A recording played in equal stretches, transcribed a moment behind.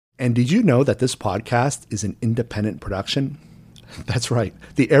And did you know that this podcast is an independent production? That's right.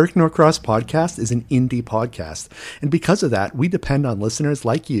 The Eric Norcross podcast is an indie podcast. And because of that, we depend on listeners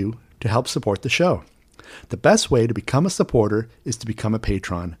like you to help support the show. The best way to become a supporter is to become a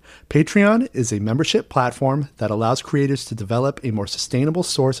patron. Patreon is a membership platform that allows creators to develop a more sustainable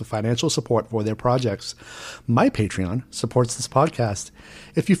source of financial support for their projects. My Patreon supports this podcast.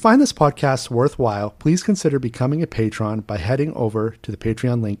 If you find this podcast worthwhile, please consider becoming a patron by heading over to the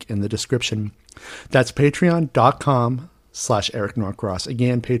Patreon link in the description. That's patreon.com/Eric Norcross.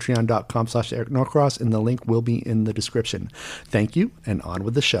 Again, patreon.com/Eric Norcross, and the link will be in the description. Thank you, and on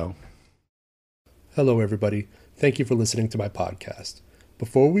with the show. Hello, everybody. Thank you for listening to my podcast.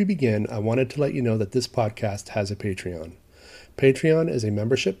 Before we begin, I wanted to let you know that this podcast has a Patreon. Patreon is a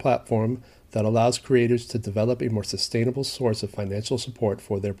membership platform that allows creators to develop a more sustainable source of financial support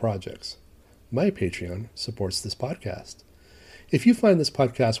for their projects. My Patreon supports this podcast. If you find this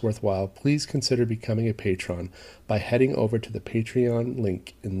podcast worthwhile, please consider becoming a patron by heading over to the Patreon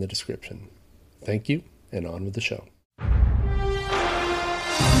link in the description. Thank you, and on with the show.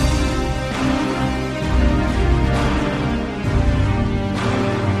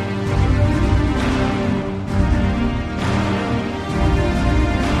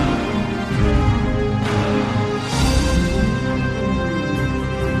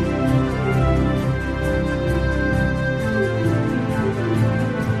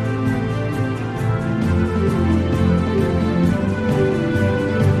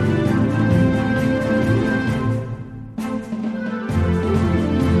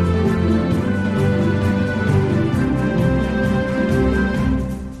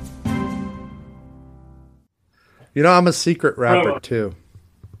 You know, I'm a secret rapper too.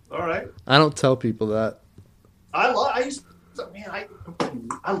 All right. I don't tell people that. I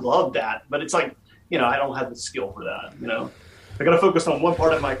love that, but it's like, I don't have the skill for that. I got to focus on one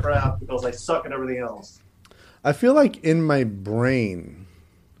part of my craft because I suck at everything else. I feel like in my brain,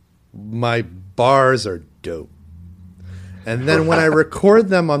 my bars are dope. And then when I record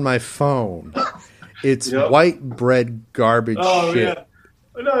them on my phone, it's white bread garbage shit. Yeah.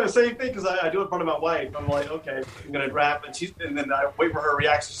 No, the same thing, because I do it in front of my wife. I'm like, okay, I'm going to rap, and then I wait for her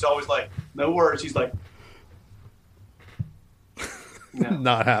reaction. She's always like, no words. She's like, no.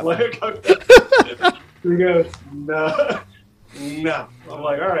 Not happening. She goes, no. I'm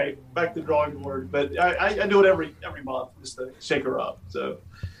like, all right, back to the drawing board. But I do it every month just to shake her up. So,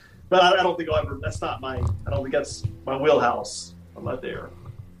 but I don't think I don't think that's my wheelhouse. I'm not there.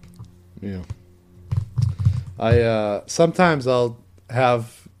 Yeah. Sometimes I'll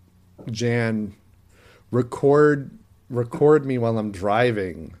have Jan record me while I'm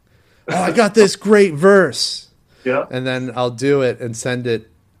driving. Oh, I got this great verse. Yeah. And then I'll do it and send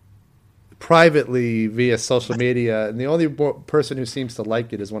it privately via social media. And the only person who seems to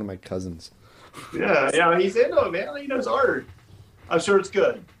like it is one of my cousins. Yeah, he's into it, man. He knows art. I'm sure it's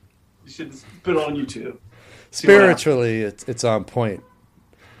good. You should just put it on YouTube. Spiritually, it's on point.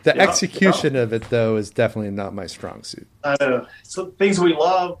 The execution of it, though, is definitely not my strong suit. I know. So things we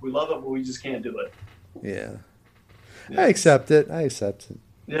love it, but we just can't do it. Yeah. I accept it. Yeah.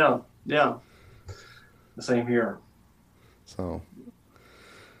 The same here. So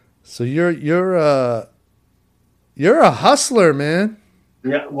you're a hustler, man.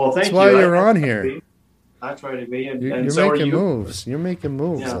 Yeah. Well, thank you. That's why you're on here. I try to be, and you're so making are you. moves. You're making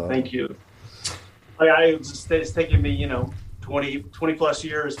moves. Yeah. Thank you. It's taken me, 20 plus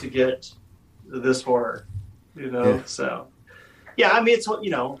years to get this far, Yeah. So yeah, I mean, it's what,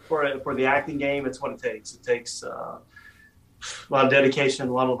 for the acting game, it's what it takes. It takes a lot of dedication,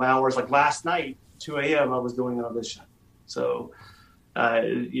 a lot of hours. Like last night, 2 a.m. I was doing an audition. So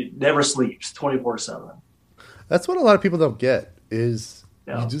it never sleeps 24/7. That's what a lot of people don't get is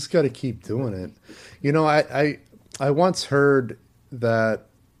you just got to keep doing it. I once heard that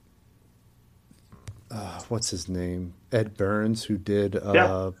what's his name? Ed Burns, who did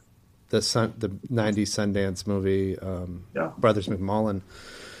the 90s Sundance movie, Brothers McMullen,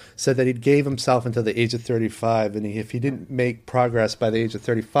 said that he gave himself until the age of 35, and if he didn't make progress by the age of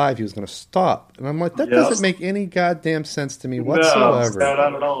 35, he was going to stop. And I'm like, that doesn't make any goddamn sense to me whatsoever. No,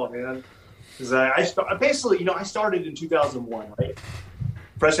 not at all, man. Because I started in 2001, right?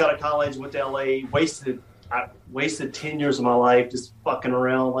 Fresh out of college, went to LA, wasted 10 years of my life just fucking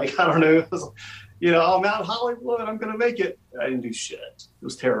around. Like, I don't know. I'm out in Hollywood. I'm going to make it. I didn't do shit. It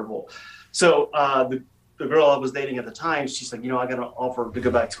was terrible. So the girl I was dating at the time, she's like, I got an offer to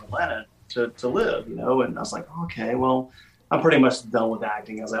go back to Atlanta to live, And I was like, okay, well, I'm pretty much done with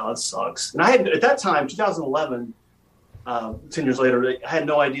acting. I was like, oh, that sucks. And I had, at that time, 2011, 10 years later, I had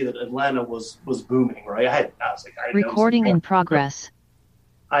no idea that Atlanta was booming, right? I was like, Recording in progress.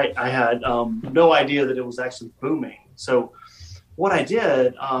 I had no idea that it was actually booming. So what I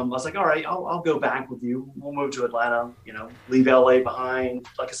did, I was like, all right, I'll go back with you. We'll move to Atlanta, leave LA behind.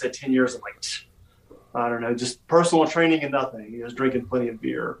 Like I said, 10 years. I'm like, I don't know, just personal training and nothing. Just drinking plenty of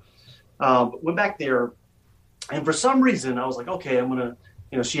beer. But went back there. And for some reason, I was like, okay, I'm going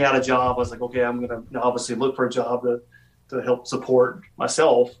to, she had a job. I was like, okay, I'm going to obviously look for a job to help support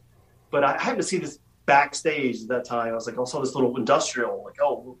myself. But I happened to see this backstage at that time. I was like, I saw this little industrial, like,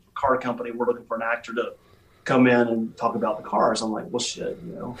 car company. We're looking for an actor to come in and talk about the cars. I'm like, well, shit,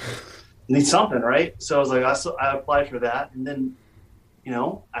 need something, right? So I was like, I applied for that. And then,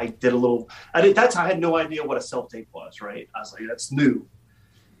 I did that's, I had no idea what a self-tape was, right? I was like, that's new.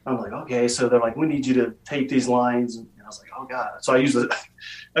 I'm like, okay. So they're like, we need you to tape these lines. And I was like, oh God. So I used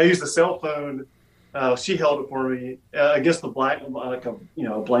the cell phone. She held it for me against the blank, like a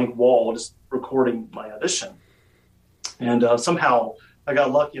blank wall, just recording my audition. And somehow I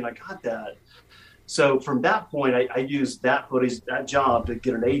got lucky and I got that. So from that point, I used that footage, that job to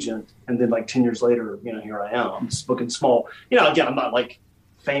get an agent. And then like 10 years later, here I am. I'm just booking small. Again, I'm not like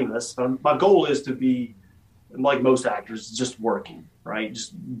famous, but my goal is to be like most actors, just working, right?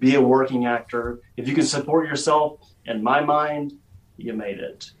 Just be a working actor. If you can support yourself, in my mind, you made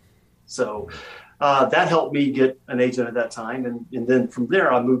it. So that helped me get an agent at that time. And then from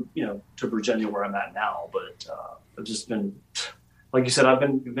there, I moved, to Virginia where I'm at now. But I've just been, like you said, I've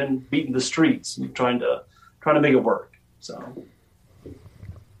been beating the streets and trying to make it work. So,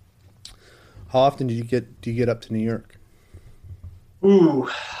 how often do you get up to New York? Ooh,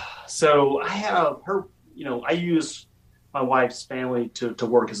 so I have her. I use my wife's family to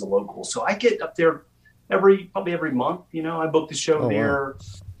work as a local, so I get up there probably every month. I booked the show there. Wow.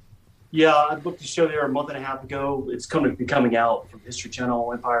 Yeah, I booked the show there a month and a half ago. It's coming out from History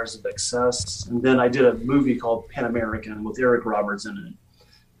Channel, Empires of Excess. And then I did a movie called Pan American with Eric Roberts in it.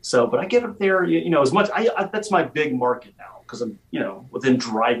 So, but I get up there, as much, that's my big market now because I'm, within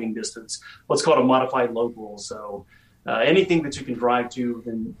driving distance, what's called a modified local. So anything that you can drive to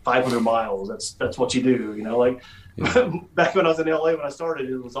within 500 miles, that's what you do, Back when I was in LA, when I started,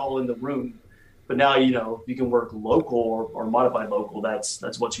 it was all in the room. But now, you can work local or modified local.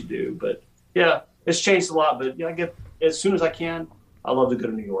 That's what you do. But yeah, it's changed a lot. But I get as soon as I can. I love to go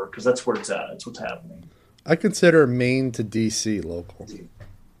to New York because that's where it's at. That's what's happening. I consider Maine to DC local.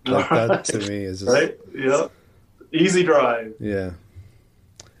 That to me is just, right. Yeah, easy drive. Yeah,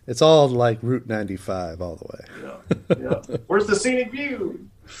 it's all like Route 95 all the way. Yeah. Where's the scenic view?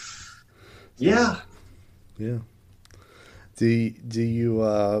 Yeah. Yeah. Do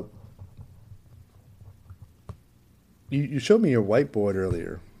you? You showed me your whiteboard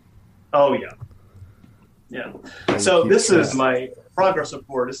earlier. Oh, yeah. Yeah. So this is my progress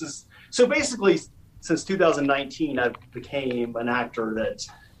report. So basically, since 2019, I became an actor that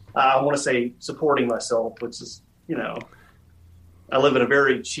I want to say supporting myself, which is, I live in a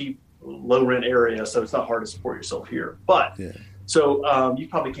very cheap, low rent area, so it's not hard to support yourself here. But so you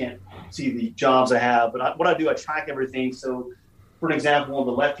probably can't see the jobs I have, but what I do, I track everything. So for an example, on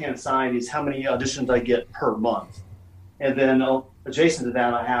the left-hand side is how many auditions I get per month. And then adjacent to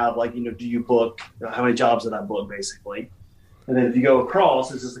that, I have do you book, how many jobs that I book basically. And then if you go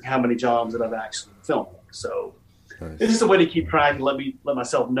across, it's just like how many jobs that I've actually filmed. So nice. It's just a way to keep track and let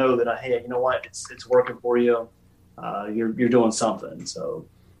myself know that hey, you know what, it's working for you. You're doing something. So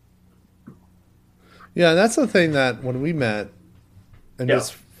yeah, that's the thing that when we met, and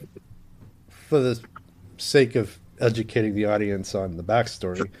just for the sake of educating the audience on the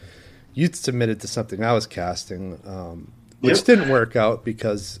backstory, you submitted to something I was casting, which didn't work out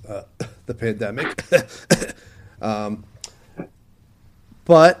because the pandemic.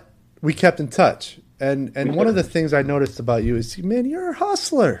 But we kept in touch. And one of the things I noticed about you is, man, you're a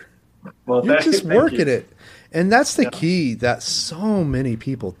hustler. Well, you're just working it. And that's the key that so many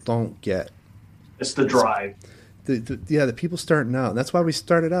people don't get. It's the drive. The people starting out. And that's why we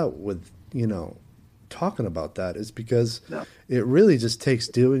started out with, talking about that, is because it really just takes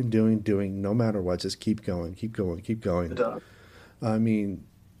doing, no matter what. Just keep going. I mean,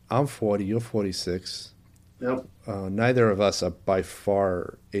 I'm 40, you're 46. Yep. Neither of us are by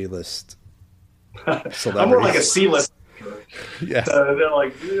far A-list celebrities. I'm more like a C-list. Yeah. They're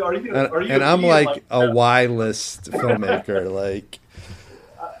like, are you? And I'm like a Y-list filmmaker. Like,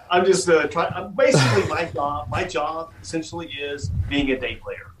 I'm just trying. Basically, my job essentially is being a day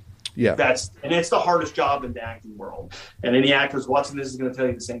player. Yeah, and it's the hardest job in the acting world. And any actors watching this is going to tell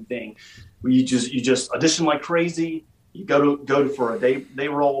you the same thing. You just audition like crazy. You go to for a day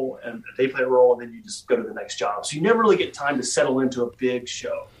role and a day play role, and then you just go to the next job. So you never really get time to settle into a big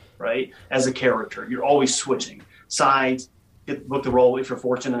show, right? As a character, you're always switching sides, book the role if you're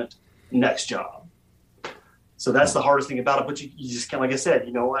fortunate. Next job. So that's the hardest thing about it. But you just can't, like I said,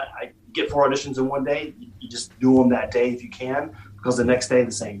 you know what? I get 4 auditions in one day. You just do them that day if you can, because the next day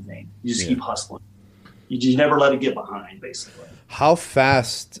the same thing. You just keep hustling. You never let it get behind, basically. How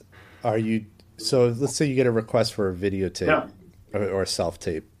fast are you? So let's say you get a request for a videotape or a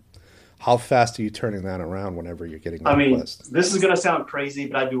self-tape. How fast are you turning that around whenever you're getting a request? This is going to sound crazy,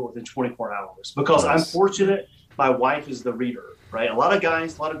 but I do it within 24 hours because I'm fortunate. My wife is the reader, right? A lot of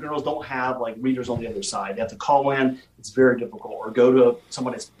guys, a lot of girls don't have like readers on the other side. They have to call in. It's very difficult. Or go to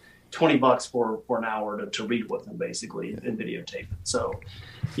someone that's $20 for an hour to read with them, basically, and videotape it. So,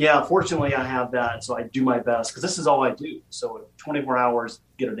 yeah, fortunately, I have that. So I do my best because this is all I do. So 24 hours,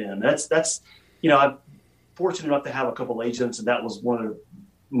 get it in. That's I'm fortunate enough to have a couple agents, and that was one of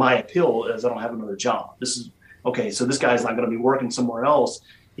my appeal is I don't have another job. This is okay. So this guy's not going to be working somewhere else.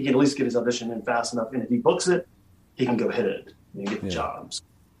 He can at least get his audition in fast enough, and if he books it, he can go hit it and get the jobs.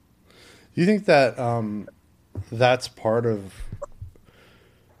 Do you think that that's part of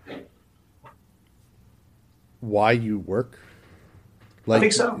why you work? I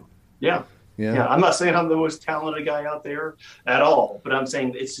think so. Yeah. I'm not saying I'm the most talented guy out there at all, but I'm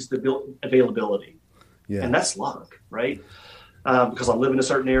saying it's just the availability. Yeah. And that's luck, right? Because I live in a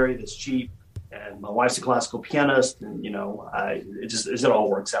certain area that's cheap, and my wife's a classical pianist, and it all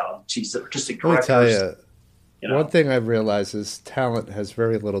works out. She's an artistic director. Let me tell you, one thing I've realized is talent has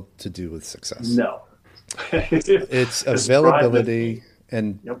very little to do with success. No, it's availability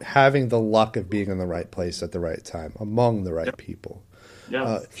and having the luck of being in the right place at the right time among the right people.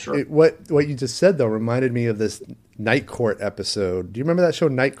 Yeah, sure. What you just said though reminded me of this Night Court episode. Do you remember that show,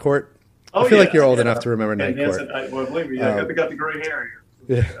 Night Court? I feel like you're old enough to remember Night Court. Believe me, I got the gray hair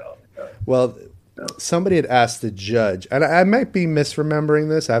here. Yeah. Well, somebody had asked the judge, and I might be misremembering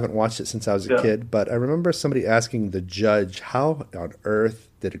this. I haven't watched it since I was a kid, but I remember somebody asking the judge, how on earth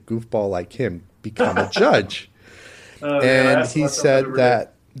did a goofball like him become a judge? And he said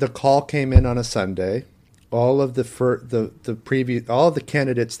that the call came in on a Sunday. All of all of the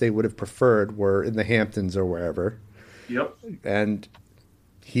candidates they would have preferred were in the Hamptons or wherever. Yep. And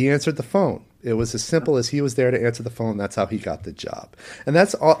he answered the phone. It was as simple as he was there to answer the phone. That's how he got the job. And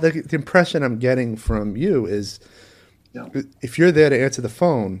that's all the impression I'm getting from you is if you're there to answer the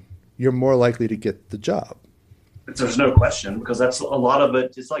phone, you're more likely to get the job. There's no question, because that's a lot of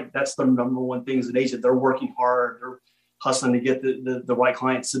it. It's like that's the number one thing as an agent. They're working hard. They're hustling to get the right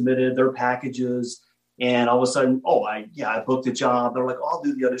client submitted, their packages. And all of a sudden, I booked a job. They're like, I'll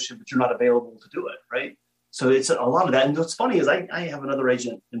do the audition, but you're not available to do it, right? So it's a lot of that. And what's funny is I have another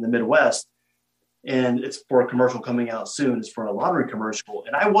agent in the Midwest, and it's for a commercial coming out soon. It's for a lottery commercial.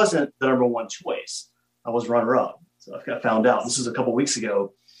 And I wasn't the number one choice. I was runner-up. So I found out. This was a couple of weeks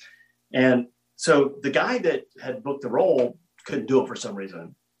ago. And so the guy that had booked the role couldn't do it for some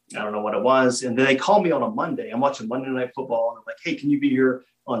reason. I don't know what it was. And then they called me on a Monday. I'm watching Monday Night Football. And I'm like, hey, can you be here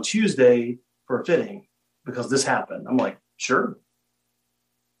on Tuesday for a fitting? Because this happened. I'm like, sure.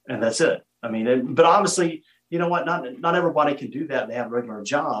 And that's it. I mean, but obviously, you know what? Not everybody can do that. They have a regular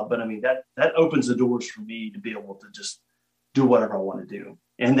job, but I mean that opens the doors for me to be able to just do whatever I want to do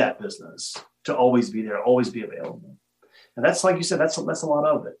in that business, to always be there, always be available. And that's, like you said, that's a lot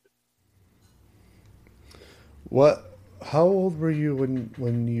of it. How old were you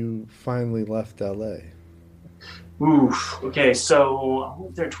when you finally left LA? Okay, so I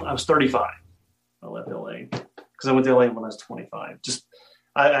went there. I was 35. I left LA because I went to LA when I was 25. Just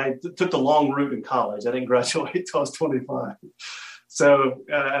I took the long route in college. I didn't graduate until I was 25. So,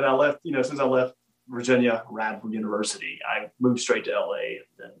 and I left, since I left Virginia, Radford University, I moved straight to LA, and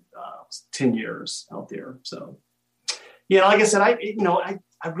then it was 10 years out there. So, like I said,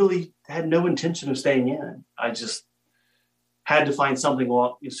 I really had no intention of staying in. I just had to find something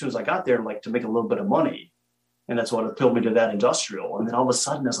as soon as I got there, like to make a little bit of money. And that's what appealed me to that industrial. And then all of a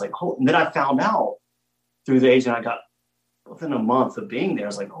sudden I was like, and then I found out through the agent I got within a month of being there. I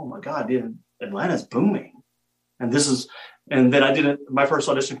was like, oh my God, dude, Atlanta's booming. And then I did my first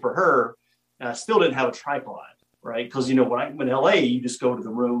audition for her, and I still didn't have a tripod, right? Because, when in LA, you just go to the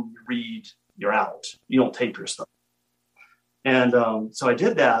room, you read, you're out. You don't tape your stuff. And so I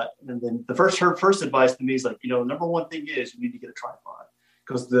did that. And then her first advice to me is like, number one thing is you need to get a tripod,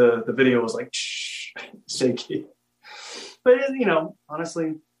 because the video was like shaky. But,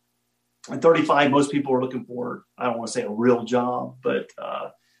 honestly, at 35, most people are looking for, I don't want to say a real job, but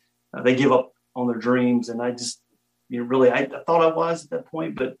they give up on their dreams. And I just, I thought I was at that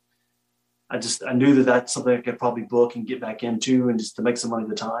point, but I knew that that's something I could probably book and get back into, and just to make some money at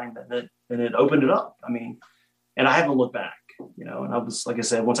the time. And it opened it up. I mean, and I haven't looked back, and I was, like I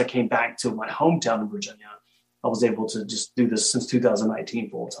said, once I came back to my hometown in Virginia, I was able to just do this since 2019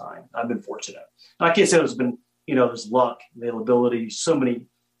 full time. I've been fortunate. And I can't say there's been, there's luck, availability, so many.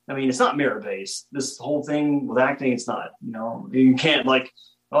 I mean, it's not merit based. This whole thing with acting, it's not. You can't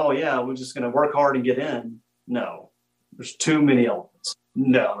oh yeah, we're just going to work hard and get in. No, there's too many elements.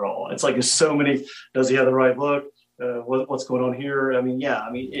 No, at all. It's like there's so many. Does he have the right look? What's going on here? I mean, yeah.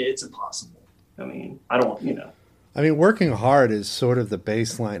 I mean, it's impossible. I mean, I don't. I mean, working hard is sort of the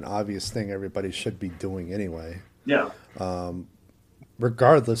baseline, obvious thing everybody should be doing anyway. Yeah.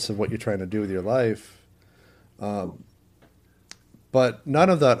 Regardless of what you're trying to do with your life. But none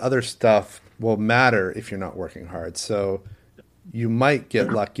of that other stuff will matter if you're not working hard. So you might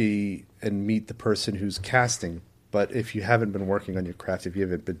get lucky and meet the person who's casting. But if you haven't been working on your craft, if you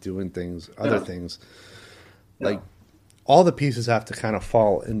haven't been doing things, other things, like all the pieces have to kind of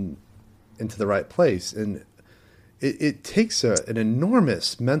fall into the right place. And it takes an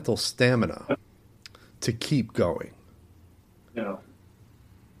enormous mental stamina to keep going. Yeah.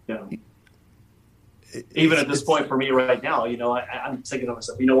 Yeah. Even at this point for me right now, I'm thinking to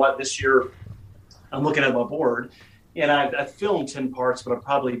myself, you know what, this year I'm looking at my board and I've filmed 10 parts, but I've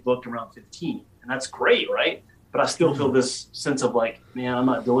probably booked around 15. And that's great, right? But I still feel this sense of man, I'm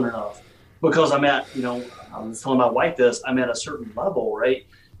not doing enough because I'm at, I was telling my wife this, I'm at a certain level, right?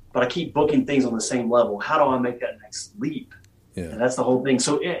 But I keep booking things on the same level. How do I make that next leap? Yeah. And that's the whole thing.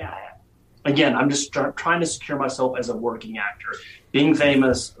 So again, I'm just trying to secure myself as a working actor. Being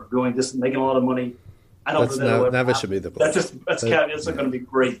famous or doing this, making a lot of money, I don't know that never should be the goal. That's not going to be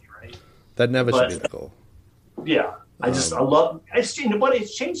great, right? That never should be the goal. Yeah, I love. It's changed, but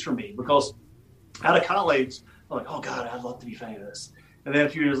it's changed for me because out of college, I'm like, oh God, I'd love to be famous. And then a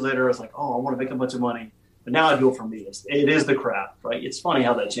few years later, I was like, oh, I want to make a bunch of money. But now I do it for me. It is the craft, right? It's funny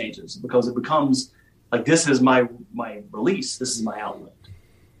how that changes because it becomes like this is my release. This is my outlet.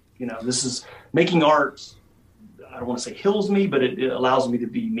 This is making art. I don't want to say heals me, but it allows me to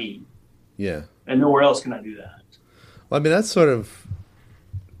be me. Yeah. And nowhere else can I do that. Well, I mean, that's sort of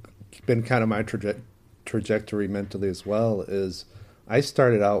been kind of my trajectory mentally as well. Is I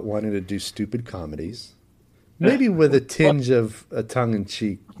started out wanting to do stupid comedies, maybe with a tinge of a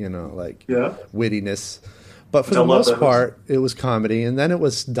tongue-in-cheek, wittiness. But for the most part, it was comedy, and then it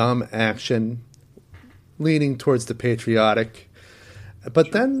was dumb action, leaning towards the patriotic.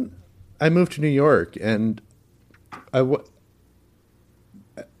 But then I moved to New York, and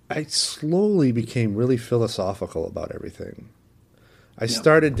I slowly became really philosophical about everything. I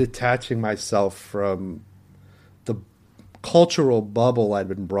started detaching myself from the cultural bubble I'd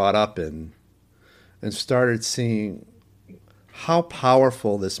been brought up in and started seeing how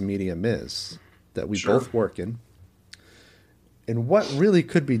powerful this medium is that we both work in and what really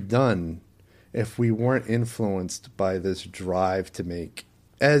could be done if we weren't influenced by this drive to make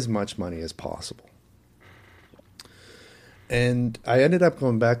as much money as possible. And I ended up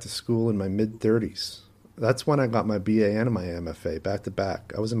going back to school in my mid-30s. That's when I got my BA and my MFA back to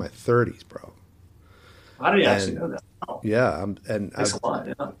back. I was in my 30s, bro. How did you actually know that? Oh. Yeah,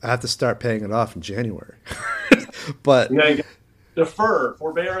 I have to start paying it off in January. But defer,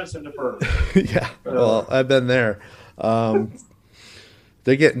 forbearance and defer. Yeah, well, I've been there.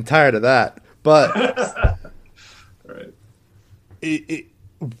 They're getting tired of that. But right.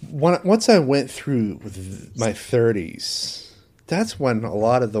 Once I went through my 30s, that's when a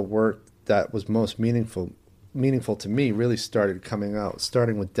lot of the work that was most meaningful to me really started coming out,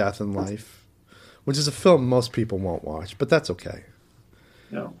 starting with Death and Life, which is a film most people won't watch, but that's okay.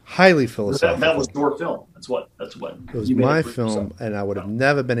 No. Highly philosophical. That was your film. That's what. It was my film, and I would have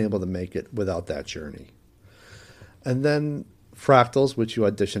never been able to make it without that journey. And then Fractals, which you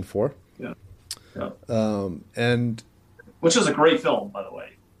auditioned for. Yeah. And which is a great film, by the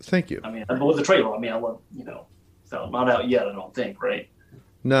way. Thank you. I mean, I love the trailer. I mean, I love, so not out yet, I don't think, right?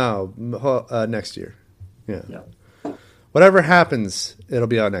 No, next year. Yeah. Whatever happens, it'll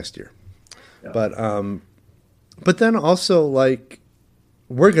be out next year. Yeah. But then also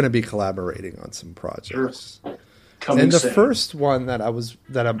we're going to be collaborating on some projects. Sure. And the first one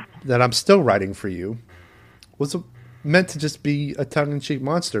that I'm still writing for you was meant to just be a tongue-in-cheek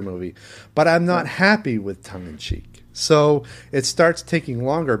monster movie, but I'm not happy with tongue-in-cheek. So it starts taking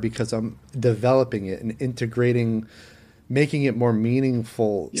longer because I'm developing it and integrating, making it more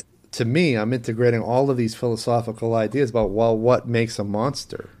meaningful to me. I'm integrating all of these philosophical ideas about, what makes a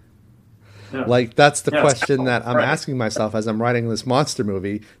monster? Yeah. That's the question that I'm asking myself as I'm writing this monster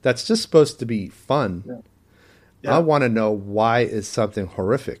movie that's just supposed to be fun. Yeah. Yeah. I want to know, why is something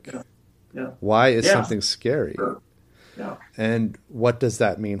horrific? Yeah. Yeah. Why is something scary? Sure. Yeah. And what does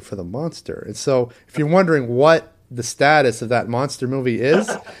that mean for the monster? And so if you're wondering what the status of that monster movie is,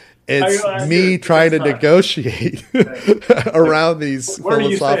 It's I me trying to negotiate around these Where do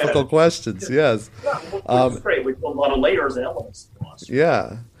you philosophical stand? questions. Yes. Yeah, which is great. We put a lot of layers and elements to us.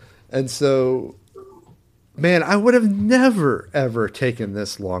 Yeah. And so, man, I would have never, ever taken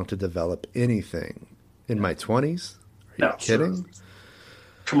this long to develop anything in my 20s. Are you No, kidding? sure.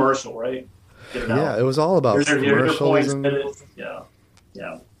 Commercial, right? Get it out. Yeah, it was all about Here's your points. commercialism. Yeah.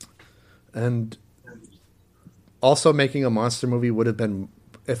 Yeah. And also making a monster movie would have been,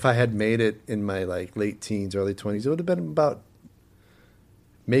 if I had made it in my like late teens, early 20s, it would have been about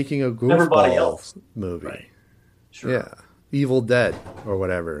making a Everybody goofball else. movie. Right. Sure. Yeah. Evil Dead or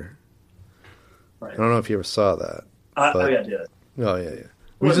whatever. Right. I don't know if you ever saw that. Oh, yeah, I did. Oh, yeah, yeah.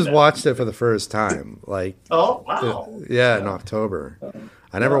 We Was just that? watched it for the first time. Like, Oh, wow. yeah, in October.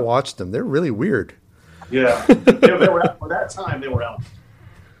 I never watched them. They're really weird. Yeah. They were out, for that time, they were out.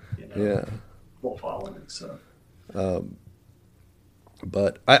 You know, Yeah. full following. So.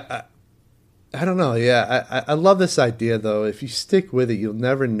 But I don't know. Yeah, I love this idea, though. If you stick with it, you'll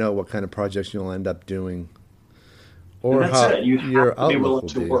never know what kind of projects you'll end up doing. Or And that's how it. You your have to be outlook willing will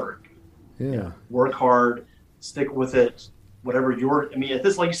to be. work. Yeah. Work hard, stick with it, whatever I mean, at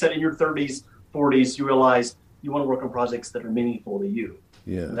this, like you said, in your 30s, 40s, you realize you want to work on projects that are meaningful to you.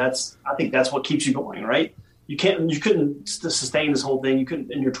 Yeah. And I think that's what keeps you going, right? You couldn't sustain this whole thing. You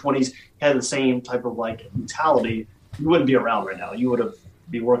couldn't, in your 20s, have the same type of like mentality. You wouldn't be around right now. You would have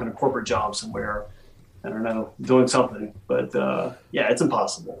be working a corporate job somewhere. I don't know, doing something, but yeah, it's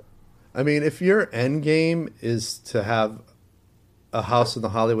impossible. I mean, if your end game is to have a house in the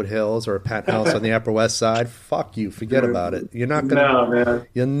Hollywood Hills or a penthouse on the Upper West Side, fuck you. Forget about it. You're not gonna. No, man.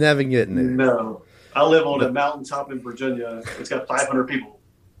 You'll never get in there. No. I live on a mountaintop in Virginia. It's got 500 people.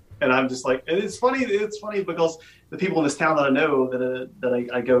 And I'm just like, and it's funny because the people in this town that I know that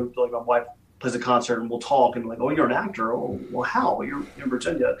I go to, like my wife plays a concert and we'll talk and like, oh, you're an actor. Oh, well, how? You're in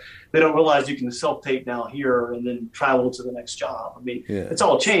Virginia. They don't realize you can self-tape now here and then travel to the next job. I mean, It's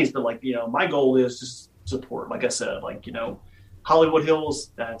all changed, but like, you know, my goal is just support. Like I said, like, you know, Hollywood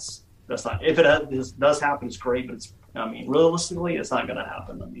Hills, that's not, if it does happen, it's great, but realistically, it's not going to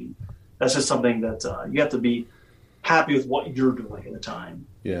happen. I mean, that's just something that you have to be happy with what you're doing at the time.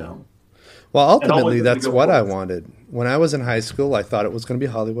 Yeah. You know? Well, ultimately, that's what I forward. wanted. When I was in high school, I thought it was going to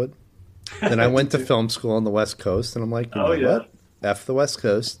be Hollywood. Then I went to film school on the West Coast, and I'm like, you know what? F the West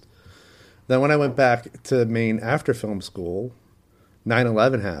Coast. Then when I went back to Maine after film school,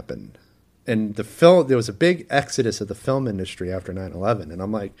 9/11 happened. And there was a big exodus of the film industry after 9/11. And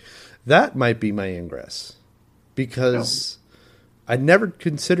I'm like, that might be my ingress. Because I never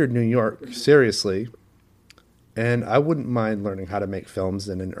considered New York seriously. And I wouldn't mind learning how to make films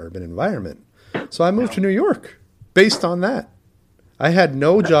in an urban environment. So I moved to New York based on that. I had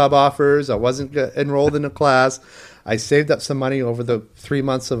no job offers. I wasn't enrolled in a class. I saved up some money over the 3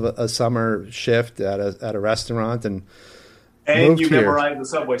 months of a summer shift at a restaurant and moved you here. memorized the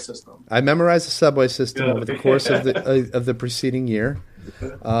subway system. I memorized the subway system over the course of the preceding year.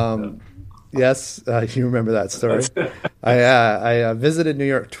 Yes, you remember that story. I visited New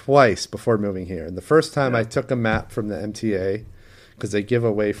York twice before moving here. And the first time I took a map from the MTA because they give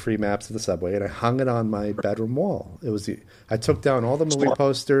away free maps of the subway, and I hung it on my bedroom wall. I took down all the movie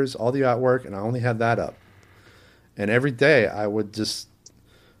posters, all the artwork, and I only had that up. And every day I would just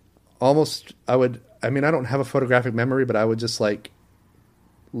I don't have a photographic memory, but I would just like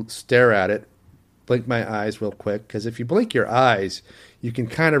stare at it, blink my eyes real quick. Because if you blink your eyes, you can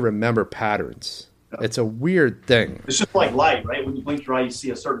kind of remember patterns. It's a weird thing. It's just like light, right? When you blink your eye, you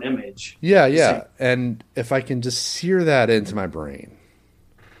see a certain image. Yeah. And if I can just sear that into my brain.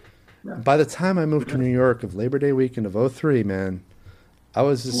 Yeah. By the time I moved to New York of Labor Day weekend of 2003, man, I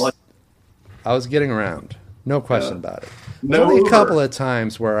was getting around. No question about it. There's only a couple of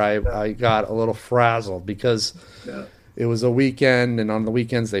times where I got a little frazzled because it was a weekend, and on the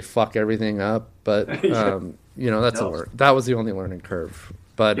weekends they fuck everything up. But that was the only learning curve.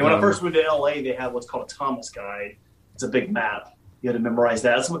 But when I first moved to LA, they had what's called a Thomas guide. It's a big map. You had to memorize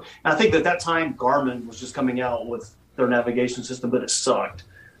that. And I think at that time Garmin was just coming out with their navigation system, but it sucked.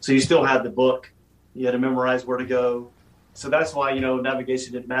 So you still had the book. You had to memorize where to go. So that's why,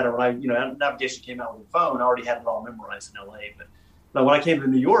 navigation didn't matter. When navigation came out with the phone, I already had it all memorized in LA. But when I came to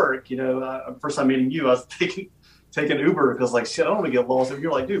New York, first time meeting you, I was taking Uber because like, shit, I don't want to get lost. And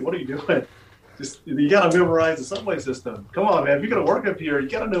you're like, dude, what are you doing? You got to memorize the subway system. Come on, man. If you're going to work up here, you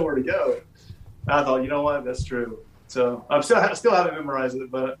got to know where to go. And I thought, you know what? That's true. So I still haven't memorized it,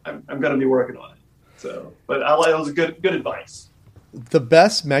 but I'm going to be working on it. So, but it was a good advice. The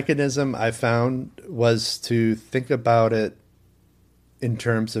best mechanism I found was to think about it in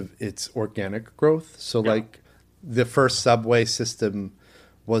terms of its organic growth. So like the first subway system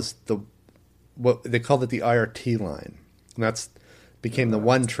was what they called it the IRT line. And that's became the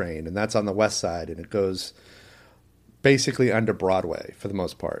one train, and that's on the west side, and it goes basically under Broadway for the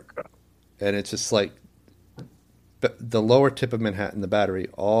most part. And it's just like the lower tip of Manhattan, the Battery,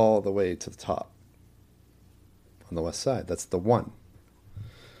 all the way to the top on the west side. That's the one.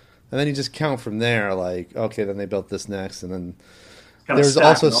 And then you just count from there, like, okay, then they built this next, and then there's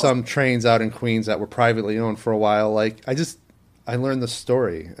also some trains out in Queens that were privately owned for a while. Like, I learned the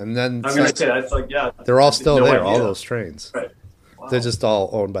story, and then I'm going to say that. It's like, yeah. They're all still there, all those trains. Right. Wow. They're just all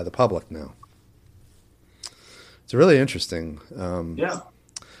owned by the public now. It's really interesting. Yeah.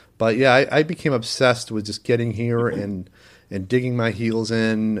 But yeah, I became obsessed with just getting here and digging my heels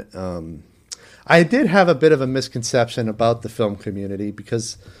in. I did have a bit of a misconception about the film community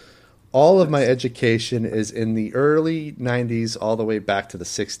because all of my education is in the early 90s all the way back to the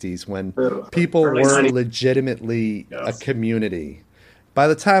 60s when people were 90s. Legitimately a community. By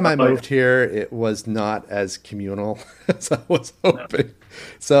the time I moved here, it was not as communal as I was hoping. No.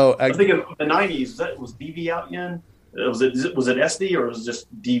 So I think in the 90s, was DV out yet? Was it SD or was it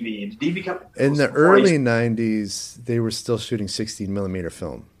just DV? Did DV come? In the early 90s, they were still shooting 16 millimeter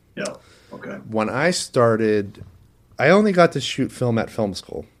film. Yeah. Okay. When I started, I only got to shoot film at film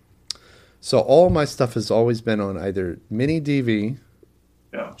school. So all my stuff has always been on either mini DV,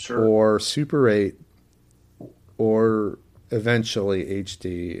 or Super 8, or eventually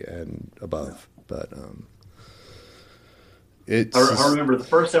HD and above. But I remember the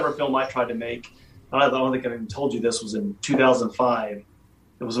first ever film I tried to make. I don't think I even told you this was in 2005.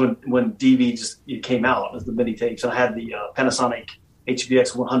 It was when DV it came out as the mini tapes. And I had the Panasonic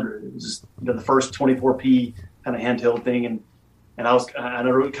HVX 100. It was just the first 24p kind of handheld thing, and I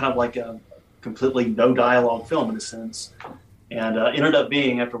wrote kind of like a completely no dialogue film in a sense, and ended up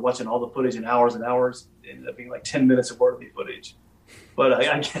being, after watching all the footage in hours and hours, it ended up being like 10 minutes of worthy footage. But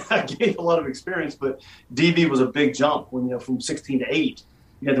I gained a lot of experience. But DV was a big jump when from 16 to 8.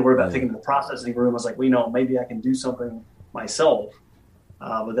 You had to worry about taking the processing room. I was like, maybe I can do something myself.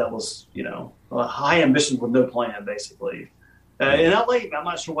 But that was high ambitions with no plan, basically. In LA, I'm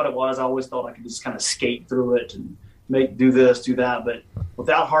not sure what it was. I always thought I could just kind of skate through it and do this, do that. But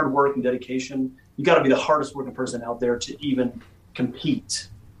without hard work and dedication, you got to be the hardest working person out there to even compete.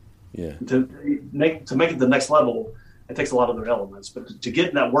 Yeah. To make it the next level, it takes a lot of other elements. But to get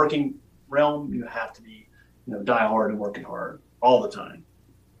in that working realm, you have to be, die hard and working hard all the time.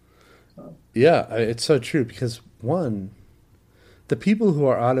 So. Yeah, it's so true because the people who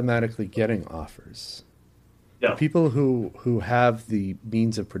are automatically getting offers, the people who have the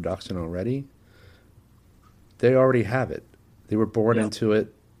means of production already, they already have it. They were born into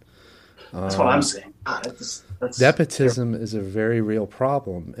it. That's what I'm saying. Nepotism is a very real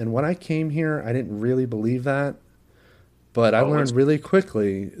problem. And when I came here, I didn't really believe that. But I learned really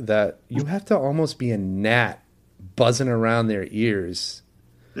quickly that you have to almost be a gnat buzzing around their ears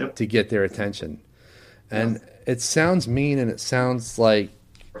to get their attention. And it sounds mean and it sounds like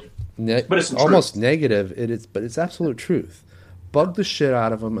almost negative. But it's absolute truth. Bug the shit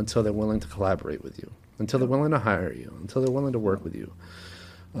out of them until they're willing to collaborate with you, until they're willing to hire you, until they're willing to work with you.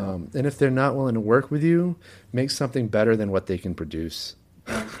 And if they're not willing to work with you, make something better than what they can produce.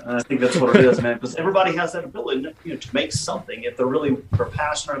 I think that's what it is, man, because everybody has that ability to make something. If they're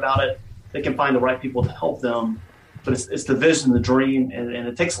passionate about it, they can find the right people to help them. But it's the vision, the dream, and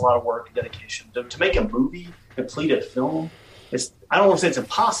it takes a lot of work and dedication. To make a movie, complete a film, I don't want to say it's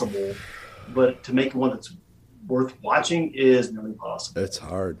impossible, but to make one that's worth watching is nearly impossible. It's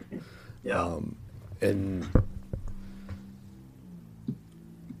hard. Yeah. And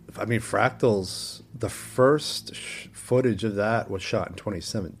Fractals, the first footage of that was shot in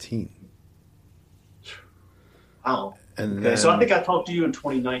 2017. Wow. So I think I talked to you in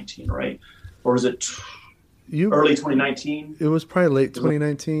 2019, right? Or was it early 2019? It was probably late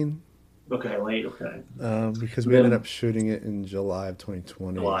 2019. Okay, late. Okay. Because we ended up shooting it in July of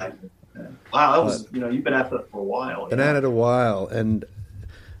 2020. July. Okay. Wow, that was you've been at that for a while. Been at it a while, and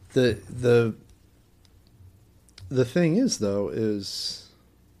the thing is, though,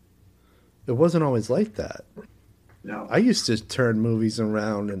 it wasn't always like that. No. I used to turn movies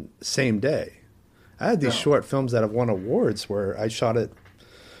around in the same day. I had these short films that have won awards where I shot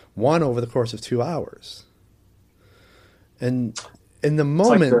one over the course of 2 hours. And in the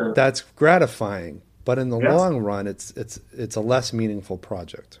moment, that's gratifying, but in the long run, it's a less meaningful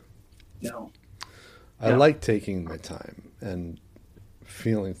project. No. I like taking my time and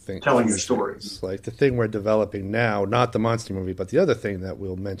telling your stories. Like the thing we're developing now, not the monster movie, but the other thing that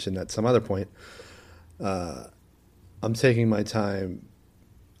we'll mention at some other point. I'm taking my time.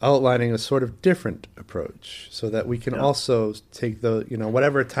 outlining a sort of different approach so that we can also take the,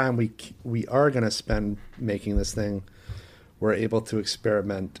 whatever time we are going to spend making this thing, we're able to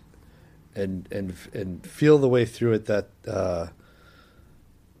experiment and feel the way through it that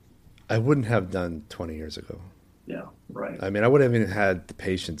I wouldn't have done 20 years ago. Yeah, right. I mean, I wouldn't have even had the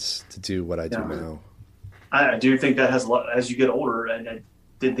patience to do what I do now. I do think that has a lot as you get older, and I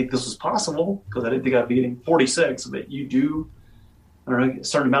didn't think this was possible because I didn't think I'd be getting 46, but you do, I don't know, a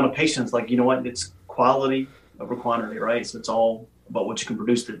certain amount of patience. Like, you know what? It's quality over quantity, right? So it's all about what you can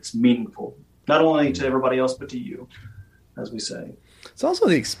produce that's meaningful, not only to everybody else, but to you, as we say. It's also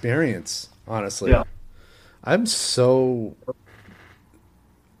the experience, honestly. Yeah. I'm so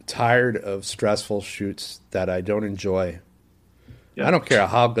tired of stressful shoots that I don't enjoy. Yeah. I don't care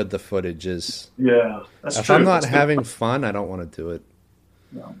how good the footage is. Yeah, that's if true. I'm not having fun, I don't want to do it.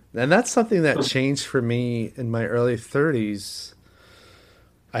 No. And that's something that changed for me in my early 30s.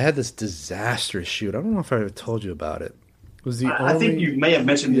 I had this disastrous shoot. I don't know if I ever told you about it. It was I think you may have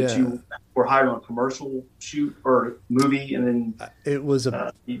mentioned that you were hired on a commercial shoot or movie, and then it was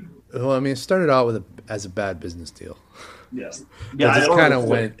it started out as a bad business deal. Yes. Yeah, it just kind of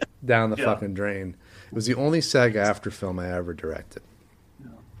went down the fucking drain. It was the only SAG-AFTRA film I ever directed.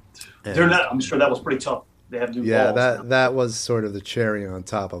 Yeah. I'm sure that was pretty tough. They have new walls. that was sort of the cherry on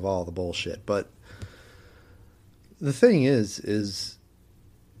top of all the bullshit. But the thing is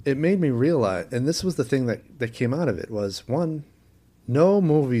it made me realize, and this was the thing that came out of it, was one, no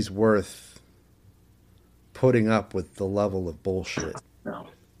movie's worth putting up with the level of bullshit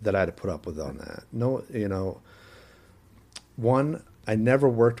that I had to put up with on that. No, one, I never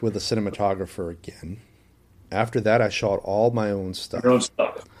worked with a cinematographer again. After that, I shot all my own stuff. Your own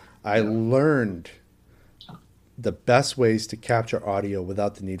stuff. I learned the best ways to capture audio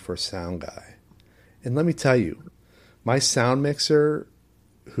without the need for a sound guy. And let me tell you, my sound mixer,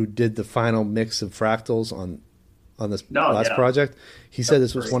 who did the final mix of Fractals on this last project, he said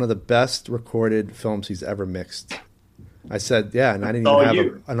this was one of the best recorded films he's ever mixed. I said, yeah, and I didn't even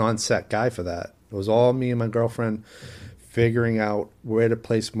have an on-set guy for that. It was all me and my girlfriend figuring out where to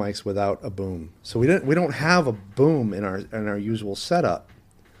place mics without a boom. So we don't have a boom in our usual setup.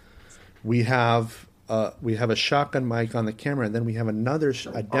 We have a shotgun mic on the camera, and then we have another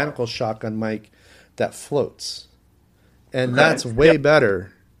identical shotgun mic that floats, and that's way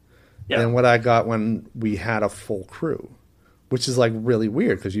better than what I got when we had a full crew, which is like really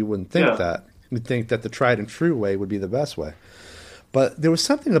weird because you wouldn't think that. You'd think that the tried and true way would be the best way, but there was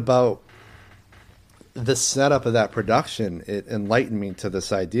something about the setup of that production. It enlightened me to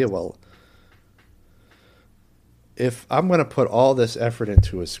this idea. Well, if I'm going to put all this effort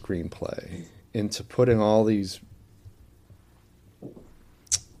into a screenplay, into putting all these,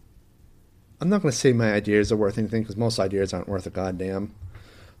 I'm not going to say my ideas are worth anything because most ideas aren't worth a goddamn,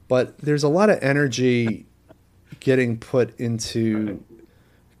 but there's a lot of energy getting put into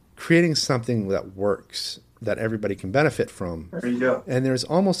creating something that works, that everybody can benefit from. There you go. And there's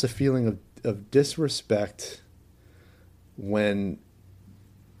almost a feeling of disrespect when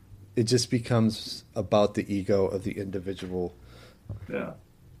it just becomes about the ego of the individual. Yeah.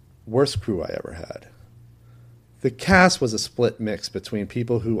 Worst crew I ever had. The cast was a split mix between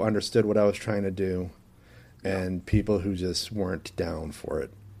people who understood what I was trying to do and people who just weren't down for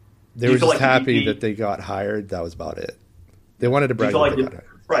it. They were just happy that they got hired. That was about it. They wanted to brag that they got hired.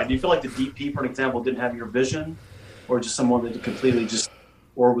 Right. Do you feel like the DP, for an example, didn't have your vision, or just someone that completely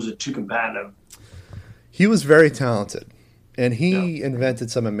or was it too competitive? He was very talented, and he invented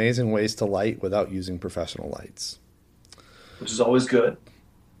some amazing ways to light without using professional lights. Which is always good.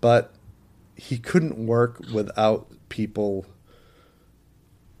 But he couldn't work without people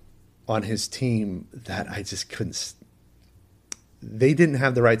on his team that I just couldn't. They didn't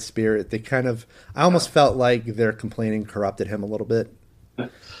have the right spirit. I almost felt like their complaining corrupted him a little bit.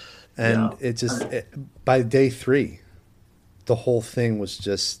 And by day 3, the whole thing was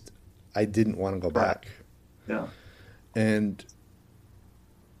just, I didn't want to go back. Yeah. And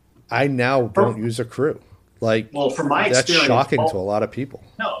I now don't use a crew. From my experience, that's shocking to a lot of people.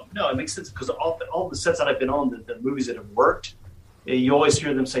 No, it makes sense because all the sets that I've been on, the movies that have worked, you always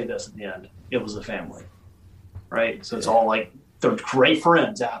hear them say this at the end. It was a family, right? So it's all like they're great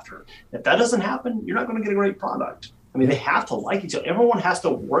friends after. If that doesn't happen, you're not going to get a great product. I mean, they have to like each other. Everyone has to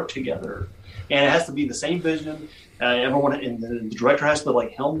work together, and it has to be the same vision. Everyone, and the director has to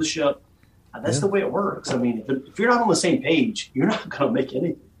helm the ship. That's the way it works. I mean, if you're not on the same page, you're not going to make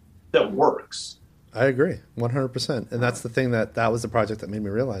anything that works. I agree 100%. And that's the thing that was the project that made me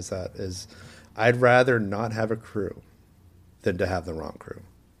realize that is I'd rather not have a crew than to have the wrong crew.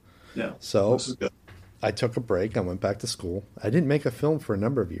 Yeah. So this is good. I took a break. I went back to school. I didn't make a film for a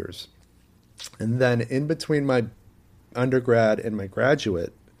number of years. And then in between my undergrad and my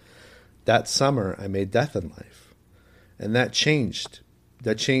graduate, that summer I made Death in Life. And that changed.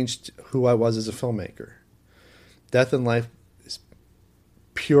 That changed who I was as a filmmaker. Death in Life is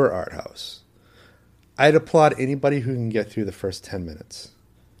pure art house. I'd applaud anybody who can get through the first 10 minutes.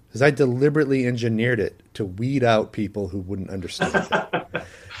 Because I deliberately engineered it to weed out people who wouldn't understand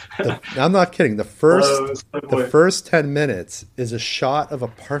it. I'm not kidding. The first 10 minutes is a shot of a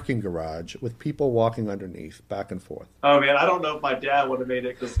parking garage with people walking underneath, back and forth. Oh, man, I don't know if my dad would have made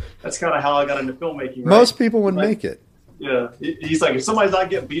it, because that's kind of how I got into filmmaking. Right? Most people wouldn't make it. Yeah. He's like, if somebody's not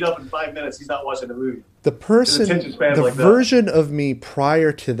getting beat up in 5 minutes, he's not watching the movie. The version of me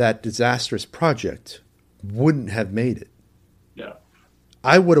prior to that disastrous project wouldn't have made it. Yeah.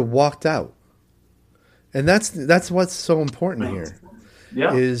 I would have walked out. And that's what's so important here.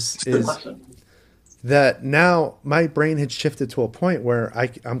 Yeah. Is that now my brain had shifted to a point where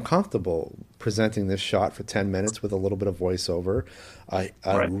I'm comfortable presenting this shot for 10 minutes with a little bit of voiceover,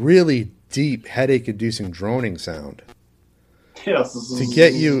 a really deep headache-inducing droning sound. Yes. To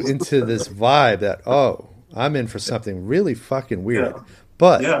get you into this vibe that, oh, I'm in for something really fucking weird. Yeah.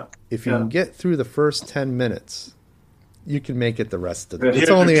 But if you can get through the first 10 minutes, you can make it the rest of it.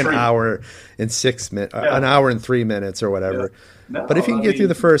 It's only an hour and 6 minutes, an hour and 3 minutes or whatever. Yeah. No, but if you can get through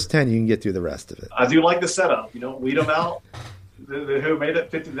the first 10, you can get through the rest of it. I do like the setup. Weed them out. Who made it?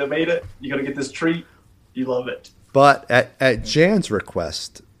 50 that made it. You're going to get this treat. You love it. But at Jan's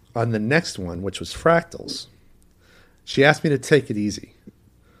request on the next one, which was Fractals, she asked me to take it easy.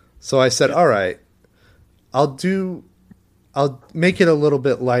 So I said, all right, I'll make it a little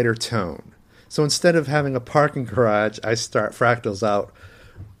bit lighter tone. So instead of having a parking garage, I start Fractals out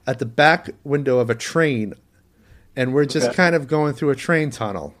at the back window of a train, and we're just kind of going through a train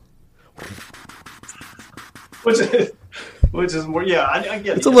tunnel. Which is more, I get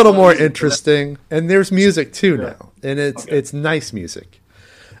it. It's a little more interesting, and there's music too now, and it's nice music.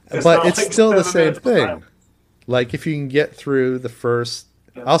 But it's still the same thing. Like if you can get through the first,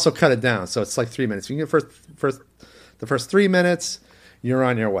 I also cut it down, so it's like 3 minutes. If you can get the first 3 minutes, you're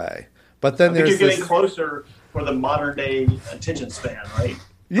on your way. But then you're getting closer for the modern day attention span, right?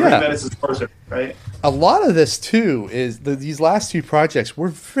 Yeah, 3 minutes is closer, right? A lot of this too is these last two projects were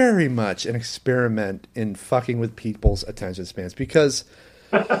very much an experiment in fucking with people's attention spans, because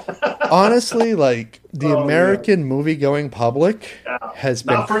honestly, like the American movie-going public has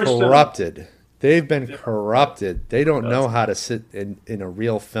been corrupted. They've been corrupted. They don't know how to sit in a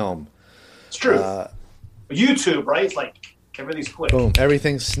real film. It's true. YouTube, right? It's like everything's quick. Boom.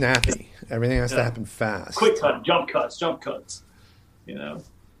 Everything's snappy. Everything has to happen fast. Quick cut, jump cuts.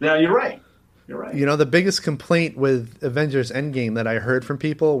 Now you're right. The biggest complaint with Avengers Endgame that I heard from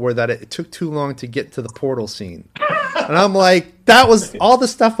people were that it took too long to get to the portal scene. And I'm like, that was all the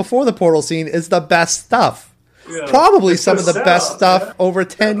stuff before the portal scene is the best stuff. Yeah. Probably some of the best stuff over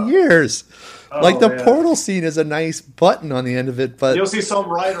 10 years. Like the portal scene is a nice button on the end of it, but you'll see some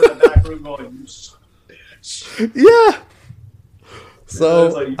writer in the back room going, "You son of a bitch." Yeah.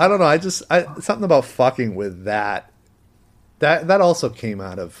 So I don't know. Something about fucking with that. That also came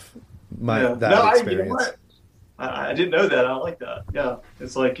out of that experience. I didn't know that. I like that. Yeah,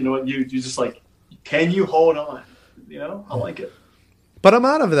 it's like you just like, can you hold on? I like it. But I'm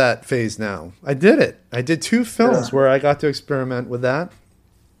out of that phase now. I did it. I did 2 films where I got to experiment with that.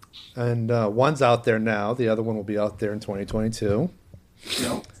 And one's out there now. The other one will be out there in 2022.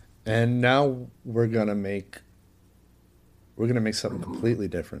 Yep. And now we're gonna make something completely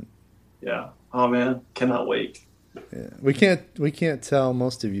different. Yeah. Oh man, cannot wait. Yeah. We can't tell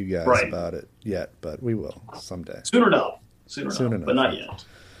most of you guys about it yet, but we will someday. Soon enough, but not yet.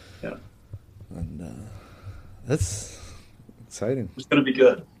 Yeah. And that's exciting. It's gonna be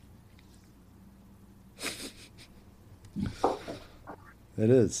good. It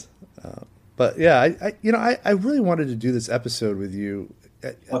is. But yeah, I really wanted to do this episode with you.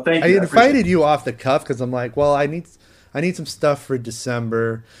 Well, thank you. I invited you off the cuff because I'm like, well, I need some stuff for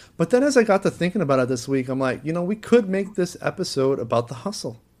December. But then as I got to thinking about it this week, I'm like, we could make this episode about the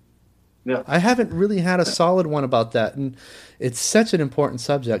hustle. Yeah. I haven't really had a solid one about that, and it's such an important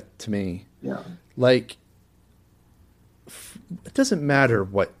subject to me. Yeah. Like, it doesn't matter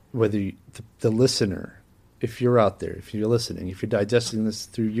whether the listener, if you're out there, if you're listening, if you're digesting this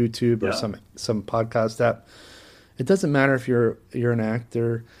through YouTube or some podcast app, it doesn't matter if you're an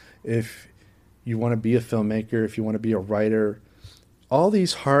actor, if you want to be a filmmaker, if you want to be a writer, all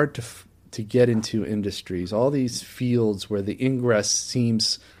these hard to get into industries, all these fields where the ingress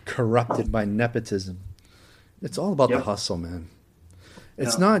seems corrupted by nepotism. It's all about the hustle, man.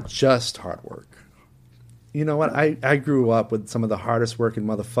 It's not just hard work. you know what? I grew up with some of the hardest working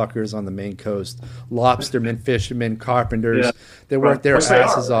motherfuckers on the Maine coast. Lobstermen, fishermen, carpenters. Yeah. They work their Which they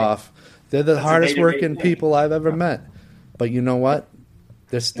asses are, right? off. They're the That's a hardest day-to-day working thing. people I've ever met. But you know what?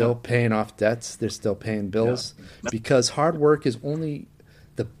 They're still paying off debts. They're still paying bills because hard work is only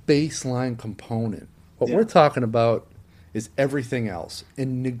the baseline component. What we're talking about is everything else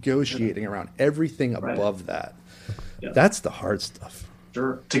and negotiating around everything above that. Yeah. That's the hard stuff.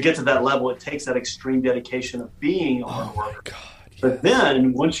 Sure. To get to that level, it takes that extreme dedication of being a hard worker. God, yes. But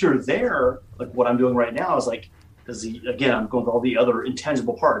then once you're there, like what I'm doing right now is like, again, I'm going to all the other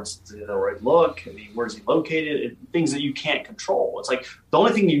intangible parts. The right look, I mean, where's he located? Things that you can't control. It's like the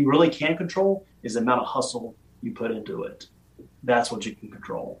only thing you really can control is the amount of hustle you put into it. That's what you can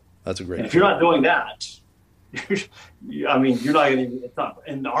control. That's a great. And if you're not doing that, I mean, you're not going to. It's not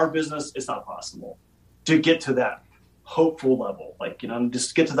in our business. It's not possible to get to that hopeful level. Like, you know,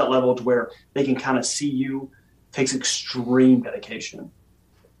 just get to that level to where they can kind of see you. Takes extreme dedication.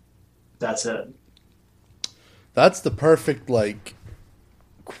 That's it. That's the perfect, like,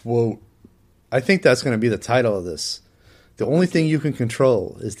 quote. I think that's going to be the title of this. The only thing you can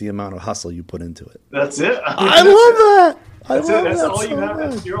control is the amount of hustle you put into it. That's it. I love that. That's all you have.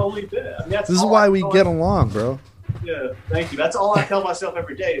 That's your only bit. I mean, this is why we get along, bro. Yeah, thank you. That's all I tell myself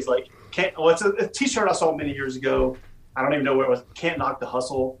every day is like, it's a T-shirt I saw many years ago. I don't even know where it was. Can't knock the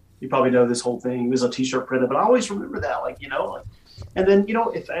hustle. You probably know this whole thing. There's a T-shirt printed, but I always remember that. Like, you know, like, and then, you know,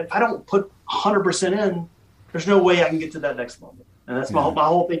 if I don't put 100% in, there's no way I can get to that next level. And that's my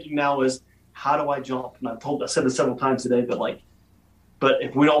whole thinking now is, how do I jump? And I said this several times today, but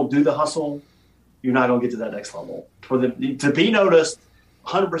if we don't do the hustle, you're not going to get to that next level. To be noticed,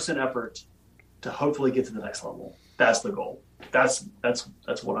 100% effort to hopefully get to the next level. That's the goal. That's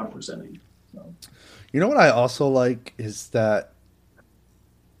what I'm presenting. So. You know what I also like is that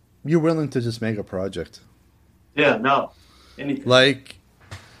you're willing to just make a project. Yeah, no. Anything. Like,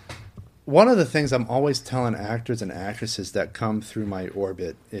 one of the things I'm always telling actors and actresses that come through my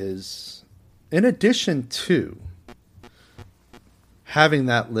orbit is, in addition to having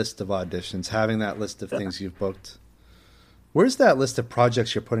that list of auditions, having that list of things you've booked, where's that list of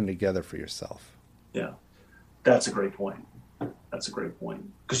projects you're putting together for yourself? Yeah, that's a great point. That's a great point.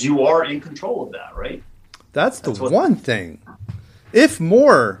 Because you are in control of that, right? That's the one thing. If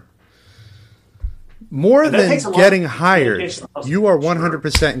more than getting hired, you are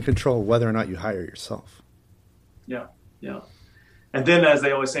 100% in control of whether or not you hire yourself. Yeah, yeah. And then, as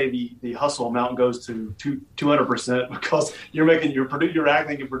they always say, the hustle amount goes to 200% because you're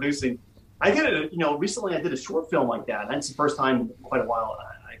acting and producing. I did it, you know, recently I did a short film like that. That's the first time in quite a while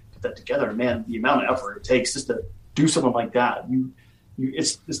I put that together. Man, the amount of effort it takes just to do something like that,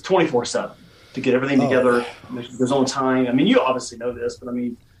 it's 24/7 to get everything together. There's no time. I mean, you obviously know this, but I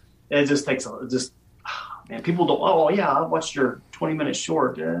mean, it just takes man, people don't, oh yeah, I watched your 20-minute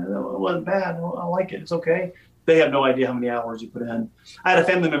short. It wasn't bad. I like it. It's okay. They have no idea how many hours you put in. I had a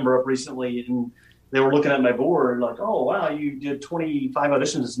family member up recently, and they were looking at my board like, oh, wow, you did 25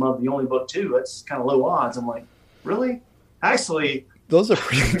 auditions this month. You only booked 2. That's kind of low odds. I'm like, really? Actually, those are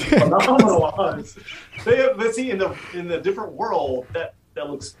pretty phenomenal odds. But see, in the different world, that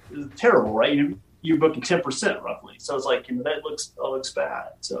looks terrible, right? You're booking 10% roughly. So it's like, you know, that looks bad.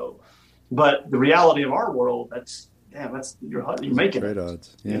 So, but the reality of our world, you're making great it.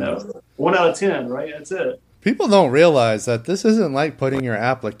 Odds. Yeah. You know, 1 out of 10, right? That's it. People don't realize that this isn't like putting your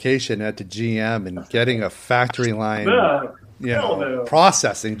application at the GM and getting a factory line,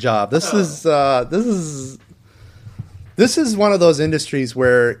 processing job. This is one of those industries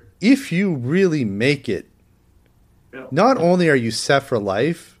where if you really make it, not only are you set for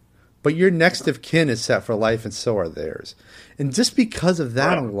life, but your next of kin is set for life, and so are theirs. And just because of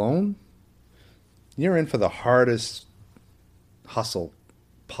that alone, you're in for the hardest hustle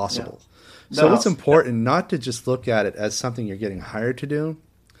possible. Yeah. So it's important not to just look at it as something you're getting hired to do,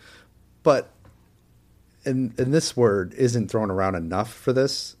 but, and this word isn't thrown around enough for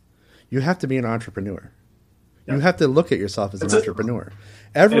this, you have to be an entrepreneur. Yeah. You have to look at yourself as an entrepreneur.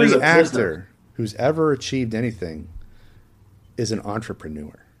 Every actor who's ever achieved anything is an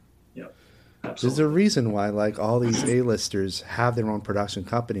entrepreneur. Yeah, absolutely. There's a reason why, like, all these A-listers have their own production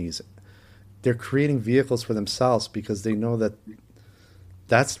companies. They're creating vehicles for themselves because they know that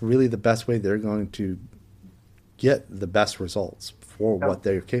that's really the best way they're going to get the best results for what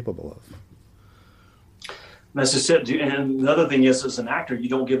they're capable of. That's just it. And the other thing is, as an actor, you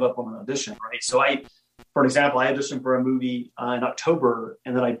don't give up on an audition, right? So for example, I auditioned for a movie in October,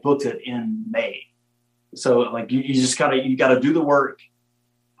 and then I booked it in May. So like you just gotta do the work,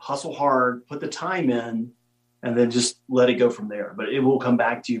 hustle hard, put the time in, and then just let it go from there. But it will come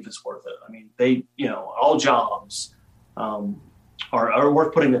back to you if it's worth it. I mean, all jobs are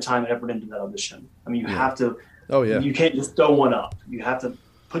worth putting the time and effort into that audition. I mean, you have to. Oh yeah. You can't just throw one up. You have to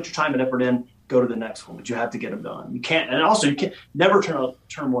put your time and effort in. Go to the next one, but you have to get them done. You can't, and also you can't never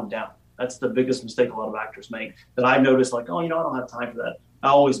turn one down. That's the biggest mistake a lot of actors make. That I've noticed, like, I don't have time for that. I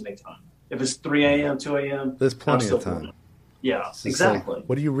always make time. If it's 3 a.m., 2 a.m., there's plenty of time. Yeah, exactly. Like,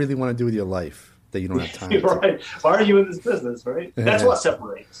 what do you really want to do with your life that you don't have time? Right? Why are you in this business? Right? That's what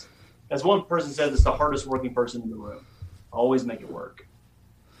separates. As one person said, it's the hardest working person in the room. Always make it work.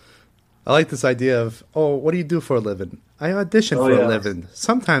 I like this idea of, what do you do for a living? I audition for a living.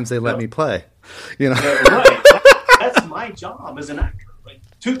 Sometimes they let me play. Right. That's my job as an actor. Right?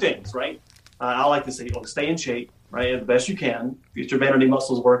 Two things, right? I like to say, stay in shape, right, the best you can. Get your vanity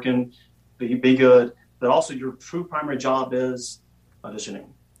muscles working. Be good. But also, your true primary job is auditioning.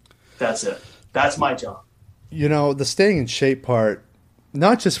 That's it. That's my job. The staying in shape part,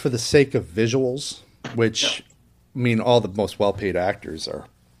 not just for the sake of visuals, which all the most well-paid actors are.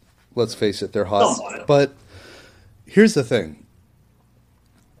 Let's face it, they're hot. But here's the thing.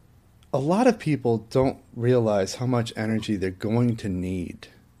 A lot of people don't realize how much energy they're going to need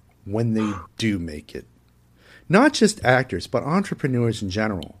when they do make it. Not just actors, but entrepreneurs in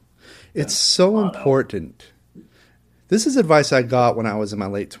general. It's so important. This is advice I got when I was in my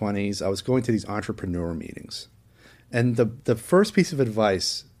late 20s. I was going to these entrepreneur meetings. And the first piece of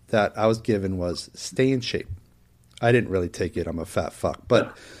advice that I was given was stay in shape. I didn't really take it. I'm a fat fuck.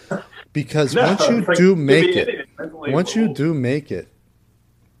 But because once you do make it,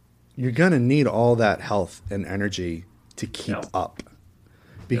 you're going to need all that health and energy to keep up.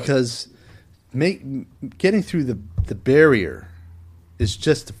 Because getting through the barrier is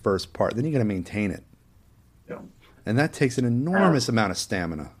just the first part. Then you're going to maintain it. Yeah. And that takes an enormous amount of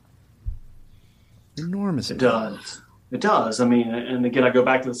stamina. Enormous amount. It does. I mean, and again, I go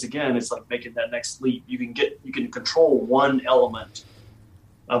back to this again. It's like making that next leap. You can control one element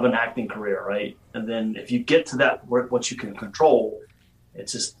of an acting career, right? And then if you get to that, what you can control,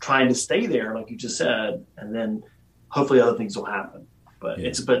 it's just trying to stay there, like you just said, and then hopefully other things will happen. But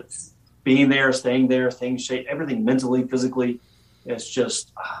but being there, staying in shape, everything mentally, physically, it's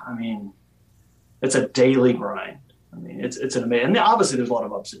just, it's a daily grind. It's an amazing, and obviously there's a lot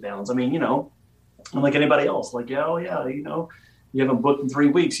of ups and downs. I'm like anybody else, like, you haven't booked in 3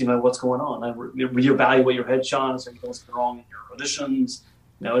 weeks, what's going on. I reevaluate your headshots, and what's wrong in your auditions.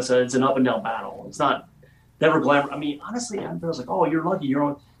 It's an up and down battle. It's not never glamour. Honestly, I was like, oh, you're lucky.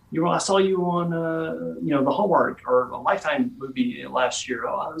 I saw you on, the Hallmark or a Lifetime movie last year.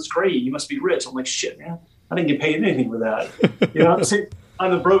 Oh, that was great. You must be rich. I'm like, shit, man. I didn't get paid anything for that.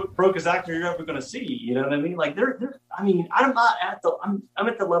 I'm the brokest actor you're ever going to see. You know what I mean? Like, I'm not I'm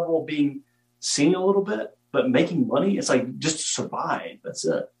at the level of being seen a little bit, but making money, it's like just to survive. That's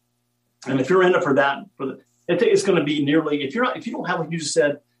it. And if you're in it for that, it's going to be nearly, if you don't have, like you just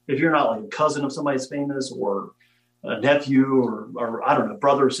said, if you're not like a cousin of somebody that's famous or a nephew or I don't know,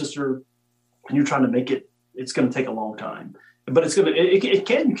 brother or sister, and you're trying to make it, it's going to take a long time. But you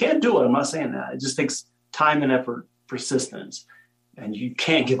can do it. I'm not saying that. It just takes time and effort, persistence, and you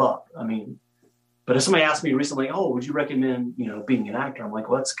can't give up. But if somebody asked me recently, would you recommend, being an actor? I'm like,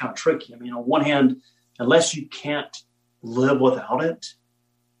 well, that's kind of tricky. On one hand, unless you can't live without it,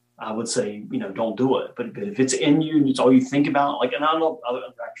 I would say, don't do it. But if it's in you and it's all you think about, like, and I don't know if other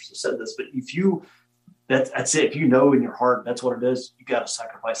actors have said this, but that's it. If you know in your heart that's what it is, you got to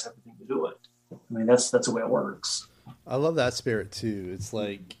sacrifice everything to do it. That's the way it works. I love that spirit too. It's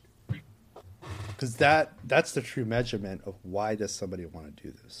like, because that's the true measurement of why does somebody want to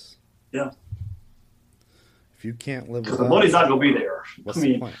do this. Yeah. If you can't live with the money's not going to be there. What's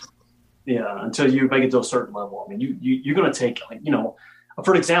the point? Yeah, until you make it to a certain level. You're going to take,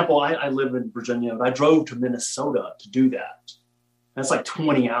 for example, I live in Virginia, and I drove to Minnesota to do that. That's like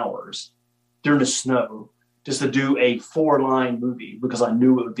 20 hours during the snow just to do a 4-line movie because I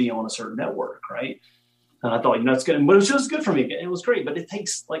knew it would be on a certain network, right? And I thought, it's good. But it was just good for me. It was great. But it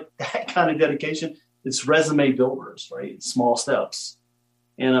takes like that kind of dedication. It's resume builders, right? Small steps.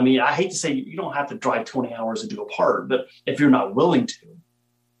 And I hate to say you don't have to drive 20 hours to do a part, but if you're not willing to,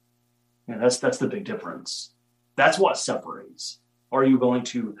 that's the big difference. That's what separates. Are you willing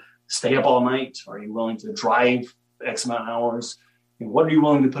to stay up all night? Are you willing to drive X amount of hours? What are you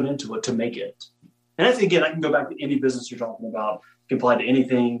willing to put into it to make it? And that's, again, I can go back to any business you're talking about. It can apply to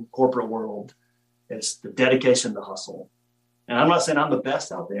anything, corporate world. It's the dedication, the hustle. And I'm not saying I'm the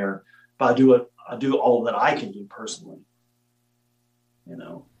best out there, but I do all that I can do personally.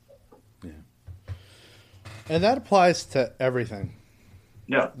 Yeah. And that applies to everything.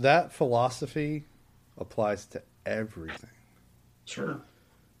 Yeah.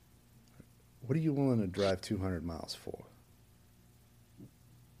 what are you willing to drive 200 miles for?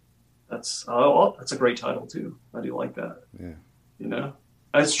 That's that's a great title too. I do like that. Yeah. You know,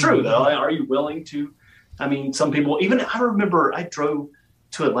 it's true though. Are you willing to? I mean, some people. Even I remember I drove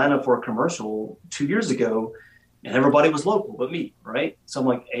to Atlanta for a commercial 2 years ago, and everybody was local but me, right? So I'm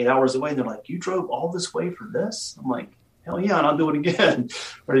like 8 hours away, and they're like, "You drove all this way for this?" I'm like, "Hell yeah, and I'll do it again."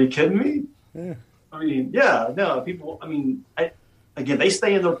 Are you kidding me? Yeah. I mean, yeah, no, people. I mean, again, they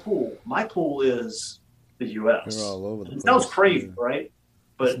stay in their pool. My pool is the U.S. They're all over the place. It sounds crazy, Yeah. right?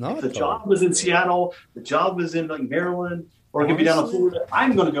 But It's not, if the though. job was in Seattle, the job was in like Maryland, or it could be down in Honestly, Florida,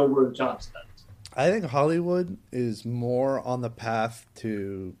 I'm going to go where the job's at. I think Hollywood is more on the path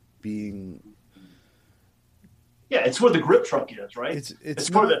to being. Yeah, it's where the grip truck is, right? It's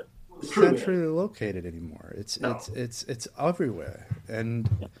where not the crew is. centrally located anymore. It's No. it's everywhere,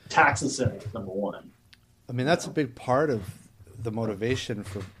 and Tax incentive, number one. I mean that's a big part of the motivation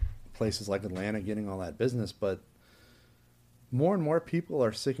for places like Atlanta getting all that business. But more and more people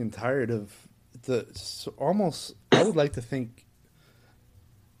are sick and tired of almost. I would like to think,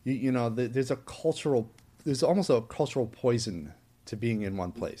 there's almost a cultural poison to being in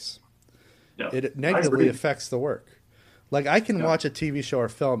one place. Yeah, It negatively affects the work. Like I can watch a TV show or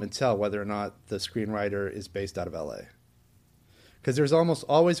film and tell whether or not the screenwriter is based out of LA. Because there's almost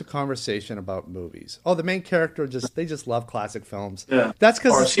always a conversation about movies. Oh, the main character they just love classic films. Yeah. That's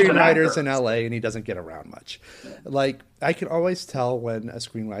because the she's an screenwriter's actor. in LA and he doesn't get around much. Yeah. Like I can always tell when a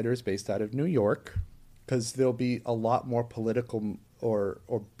screenwriter is based out of New York because there'll be a lot more political or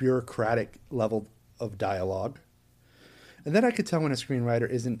bureaucratic level of dialogue. And then I could tell when a screenwriter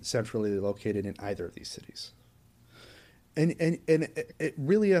isn't centrally located in either of these cities. And it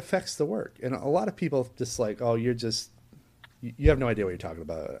really affects the work. And a lot of people just like, oh, you have no idea what you're talking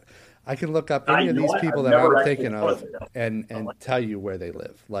about. I can look up any of these people that I'm thinking of and tell you where they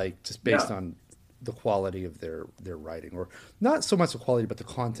live, like just based on the quality of their writing, or not so much the quality, but the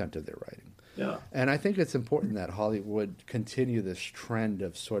content of their writing. Yeah. And I think it's important that Hollywood continue this trend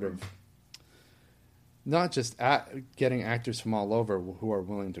of sort of not just getting actors from all over who are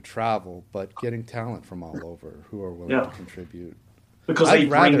willing to travel, but getting talent from all over who are willing to contribute. Because they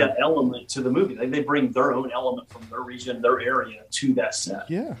bring that element to the movie. They bring their own element from their region, their area to that set.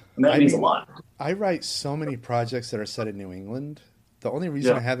 Yeah. And that means a lot. I write so many projects that are set in New England. The only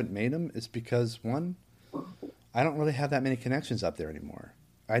reason I haven't made them is because, one, I don't really have that many connections up there anymore.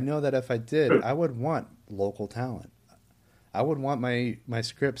 I know that if I did, I would want local talent. I would want my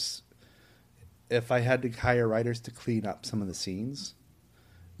scripts, if I had to hire writers to clean up some of the scenes,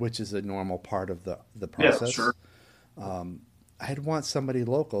 which is a normal part of the process. Yeah, sure. I'd want somebody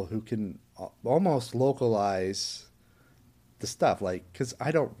local who can almost localize the stuff. Like, because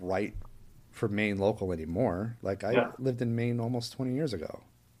I don't write for Maine local anymore. Like, I lived in Maine almost 20 years ago.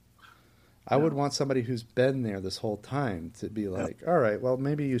 I would want somebody who's been there this whole time to be like, all right, well,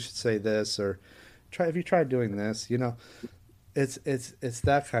 maybe you should say this, or have you tried doing this? It's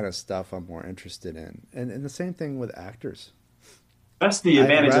that kind of stuff I'm more interested in. And the same thing with actors. That's the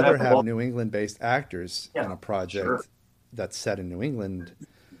advantage. I'd rather have New England-based actors in a project. Sure. That's set in New England,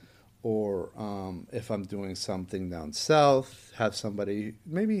 or if I'm doing something down south, have somebody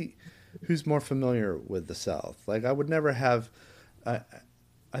maybe who's more familiar with the South. Like I would never have. I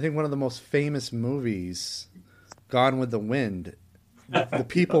think one of the most famous movies, Gone with the Wind, the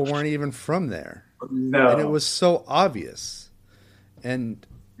people weren't even from there, and it was so obvious, and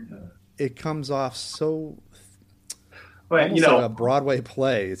it comes off so. Well, almost like a Broadway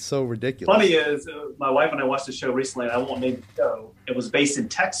play. It's so ridiculous. Funny is, my wife and I watched the show recently, and I won't name the show. It was based in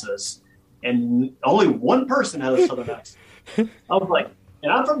Texas, and only one person had a Southern accent. I was like,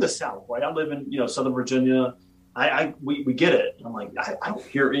 and I'm from the South, right? I live in Southern Virginia. We get it. I'm like, I don't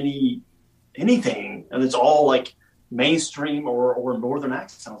hear anything, and it's all like mainstream or Northern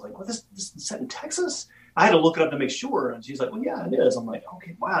accents. I was like, well, this is set in Texas? I had to look it up to make sure, and she's like, well, yeah, it is. I'm like,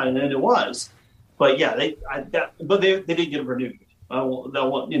 okay, wow, and then it was. But yeah, they did get it renewed.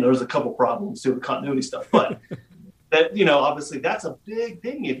 There's a couple problems too with continuity stuff, but that obviously that's a big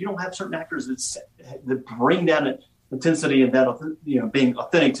thing. If you don't have certain actors that bring down intensity and that being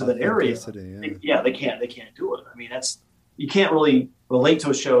authentic to that area, they can't do it. I mean, you can't really relate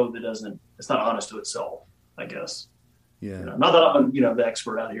to a show that it's not honest to itself, I guess. Yeah. Not that I'm the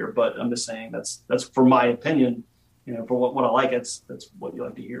expert out here, but I'm just saying that's for my opinion. For what I like, that's what you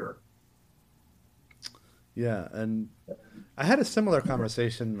like to hear. Yeah, and I had a similar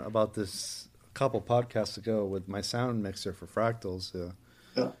conversation about this a couple podcasts ago with my sound mixer for Fractals.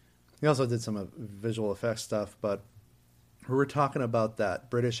 He also did some visual effects stuff, but we were talking about that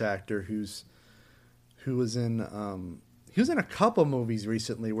British actor who was in He was in a couple movies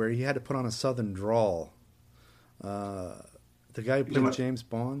recently where he had to put on a southern drawl. The guy who played James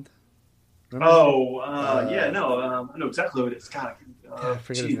Bond. Remember yeah, no, I know exactly what it's got. I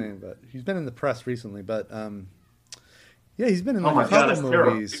forget his name, but he's been in the press recently. But yeah, he's been in a couple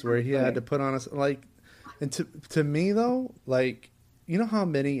movies where he had to put on a like. And to me though, like, you know how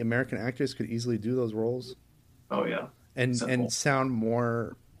many American actors could easily do those roles? Oh yeah, and sound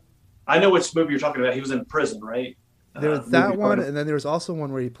more. I know which movie you're talking about. He was in prison, right? There was that one, and then there was also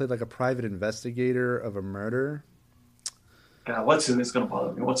one where he played like a private investigator of a murder. God, what's his? It's gonna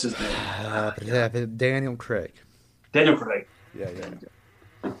bother me. What's his name? Daniel Craig. Daniel Craig. Yeah.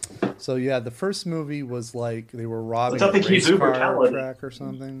 So yeah, the first movie was like they were robbing a race car track or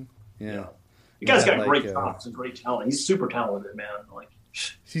something. Yeah. The guy's got great chops and great talent. He's super talented, man. Like,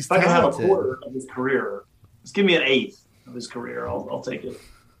 he's if I can have a quarter of his career, just give me an eighth of his career. I'll take it.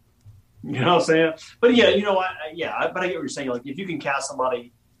 You know what I'm saying? But yeah, you know, but I get what you're saying. Like, if you can cast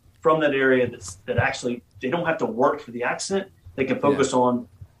somebody from that area that actually they don't have to work for the accent, they can focus on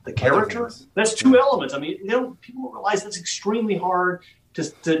the character. That's two elements. I mean, people don't realize that's extremely hard to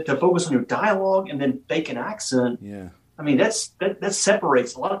focus on your dialogue and then fake an accent. Yeah. I mean, that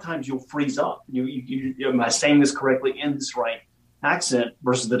separates. A lot of times you'll freeze up. You am I saying this correctly in this right accent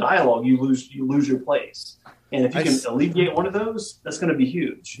versus the dialogue? You lose your place. And if you can alleviate one of those, that's going to be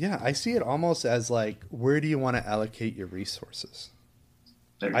huge. Yeah, I see it almost as like, where do you want to allocate your resources?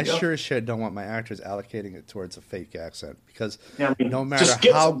 I sure as shit don't want my actors allocating it towards a fake accent because no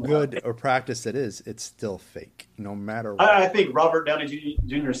matter how good or practiced it is, it's still fake. No matter what. I think Robert Downey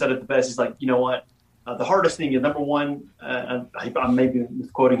Jr. said it the best. He's like, you know what? The hardest thing is, number one, I may be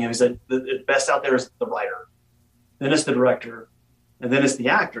quoting him, he said, the best out there is the writer. Then it's the director. And then it's the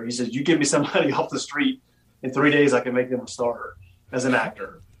actor. He says, you give me somebody off the street, in 3 days I can make them a star as an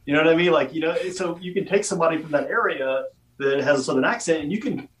actor. You know what I mean? Like, so you can take somebody from that area that has a southern accent and you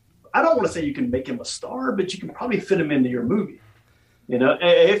can, I don't want to say you can make him a star, but you can probably fit him into your movie.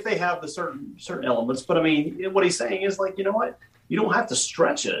 If they have the certain elements. But I mean, what he's saying is like, you know what? You don't have to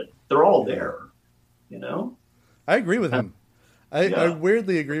stretch it. They're all there. I agree with him. I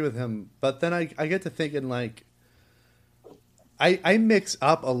weirdly agree with him. But then I get to thinking like, I mix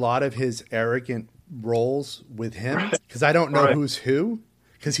up a lot of his arrogant roles with him because I don't know who's who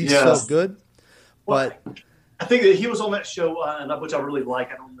because he's so good. But I think that he was on that show, which I really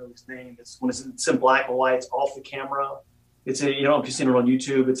like. I don't know his name. It's when it's in black and white. It's Off the Camera. It's if you've seen it on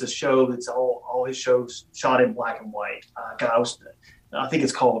YouTube, it's a show that's all his shows shot in black and white. I think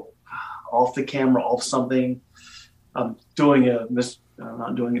it's called Off the Camera, Off something. I'm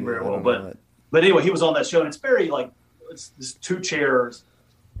not doing it very well, but anyway, he was on that show, and it's very like it's just two chairs,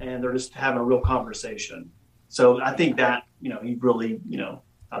 and they're just having a real conversation. So I think that he really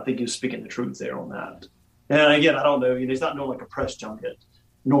I think he was speaking the truth there on that. And again, I don't know, he's not doing like a press junket,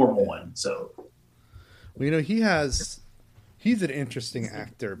 normal one. So, well, he's an interesting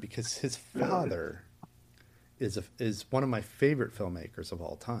actor because his father is one of my favorite filmmakers of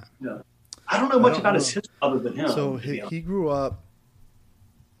all time. Yeah. I don't know much about his history other than him. So he grew up.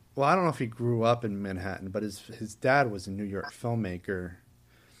 Well, I don't know if he grew up in Manhattan, but his dad was a New York filmmaker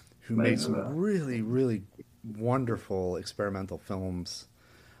who made some really, really wonderful experimental films.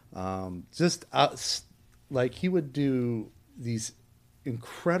 Like he would do these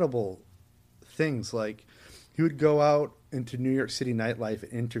incredible things. Like he would go out into New York City nightlife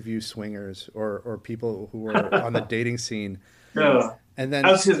and interview swingers or people who were on the dating scene. Yeah. And then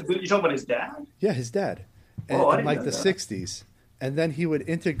you talking about his dad? Yeah, his dad. In like the 60s. And then he would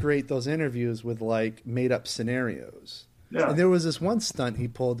integrate those interviews with like made up scenarios. Yeah. And there was this one stunt he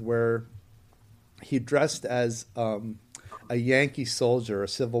pulled where he dressed as a Yankee soldier, a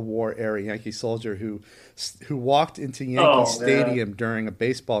Civil War era Yankee soldier who walked into Yankee Stadium during a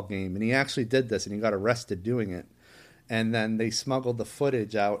baseball game. And he actually did this and he got arrested doing it. And then they smuggled the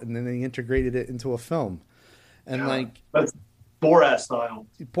footage out and then they integrated it into a film. And that's Borat style.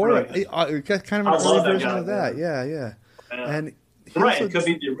 Borat, kind of an early version of that. Yeah. And it could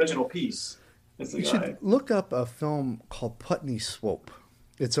be the original piece. You should look up a film called Putney Swope.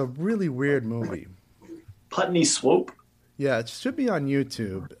 It's a really weird movie. Putney Swope? Yeah, it should be on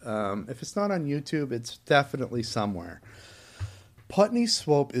YouTube. If it's not on YouTube, it's definitely somewhere. Putney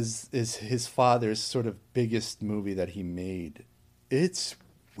Swope is his father's sort of biggest movie that he made. It's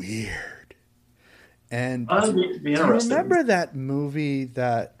weird. And do you remember that movie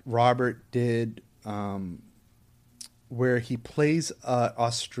that Robert did where he plays an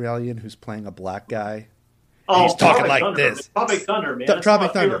Australian who's playing a black guy? Oh, he's talking like Thunder. this. Tropic Thunder, man.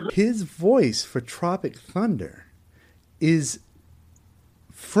 Tropic Thunder. His voice for Tropic Thunder is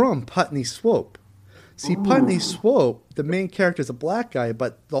from Putney Swope. See, Putney Swope, the main character, is a black guy,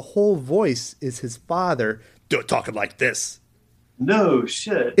 but the whole voice is his father talking like this. No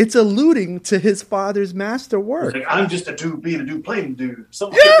shit. It's alluding to his father's master work. Like, I'm just a dude being a dude playing dude.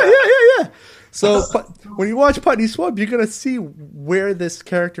 Something Yeah, like that. yeah. So when you watch Putney Swope, you're gonna see where this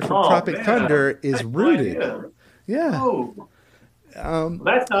character from Tropic Thunder is rooted. Yeah. Oh.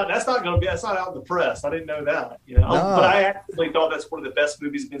 That's not out in the press. I didn't know that. You know, No. but I actually thought that's one of the best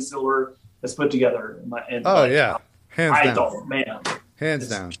movies Ben Stiller has put together. Hands down. Thought, man, hands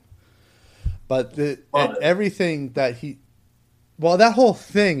down. But everything that that whole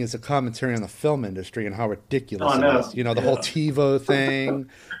thing is a commentary on the film industry and how ridiculous it is. You know, the whole TiVo thing.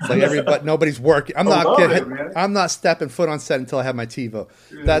 It's like nobody's working. I'm not stepping foot on set until I have my TiVo.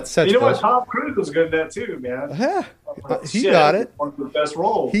 That's such. You know what? Tom Cruise was good at that too, man. Yeah, he got it. One of the best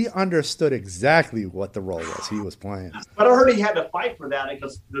roles. He understood exactly what the role was he was playing. But I heard he had to fight for that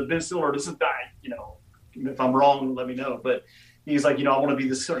because the Ben Stiller. This is that. You know, if I'm wrong, let me know. But he's like, you know, I want to be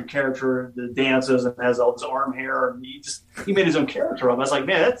this certain character that dances and has all this arm hair, and he made his own character of it. I was like,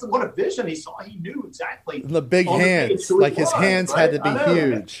 man, that's what a vision he saw. He knew exactly the big hands, like his hands had to be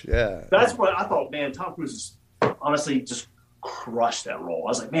huge. Man. Yeah, that's what I thought. Man, Tom Cruise is honestly just crushed that role. I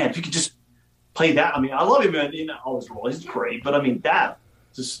was like, man, if you could just play that. I mean, I love him in all his roles. He's great, but I mean, that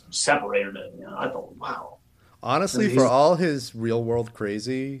just separated it. You know, I thought, wow. Honestly, for all his real world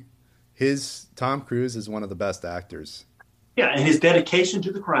crazy, Tom Cruise is one of the best actors. Yeah, and his dedication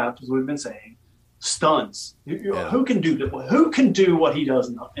to the craft, as we've been saying, stunts. Who can do that? Who can do what he does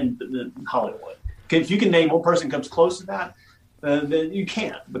in Hollywood? If you can name one person who comes close to that, then you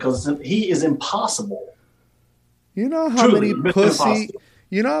can't, because he is impossible. You know how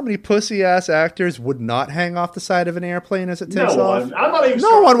many pussy ass actors would not hang off the side of an airplane as it takes off?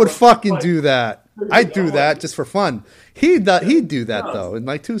 No one would fucking do that. I'd do that just for fun. He'd do that though in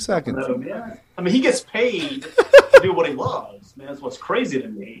like 2 seconds. I mean, he gets paid to do what he loves. Man, that's what's crazy to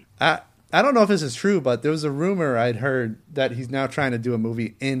me. I don't know if this is true, but there was a rumor I'd heard that he's now trying to do a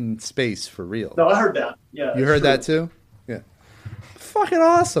movie in space for real. No, I heard that. Yeah, you heard that too? Yeah, fucking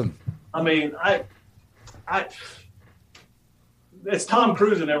awesome. I mean, it's Tom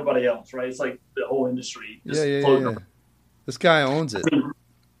Cruise and everybody else, right? It's like the whole industry. Yeah. This guy owns it.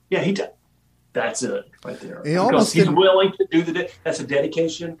 Yeah, that's it right there. He's willing to do that's a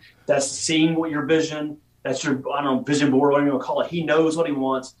dedication. That's seeing what your vision. That's your vision board, whatever you want to call it. He knows what he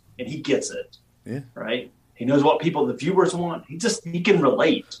wants and he gets it. Yeah. Right. He knows what the viewers want. He can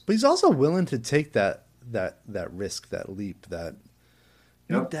relate. But he's also willing to take that risk, that leap, that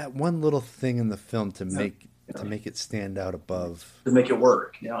one little thing in the film to make it stand out above. To make it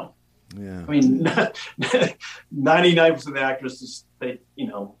work. Yeah. Yeah. I mean, 99% of the actors,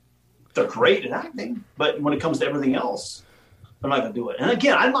 they're great at acting, but when it comes to everything else, they're not going to do it. And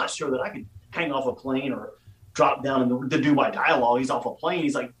again, I'm not sure that I could hang off a plane or drop down to do my dialogue. He's off a plane.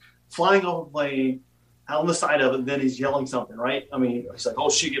 He's like flying off a plane out on the side of it, and then he's yelling something, right? I mean, he's like, oh,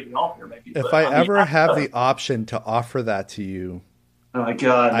 shit, get me off here, maybe. If I ever have the option to offer that to you, oh my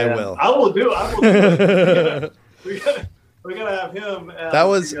God, I man. will. I will do it. We gotta have him. That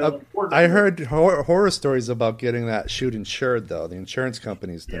was I heard horror stories about getting that shoot insured, though. The insurance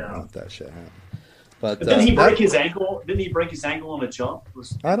companies didn't want that shit happen. But didn't he break his ankle? Didn't he break his ankle on a jump?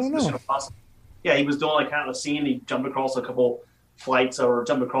 I don't know. Yeah, he was doing like kind of a scene. He jumped across a couple flights or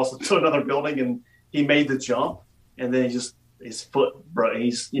jumped across to another building, and he made the jump. And then his foot broke.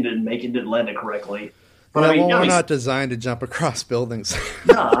 He didn't land it correctly. But I mean, we're not designed to jump across buildings.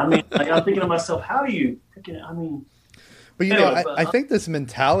 No, I mean, I'm thinking to myself, how do you? But I think this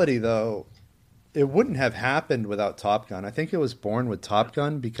mentality, though, it wouldn't have happened without Top Gun. I think it was born with Top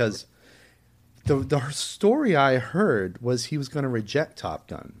Gun because the story I heard was he was going to reject Top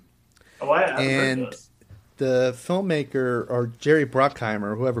Gun. Oh, I heard this. The filmmaker, or Jerry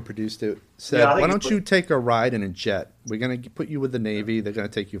Bruckheimer, whoever produced it, said, why don't you take a ride in a jet? We're going to put you with the Navy. They're going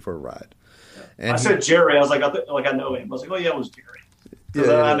to take you for a ride. Yeah. And I said Jerry. I was like, I know him. I was like, oh, yeah, it was Jerry.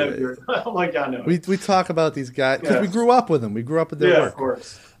 Yeah, I know Jerry. I'm like, I know. We talk about these guys because we grew up with them. We grew up with their work. Of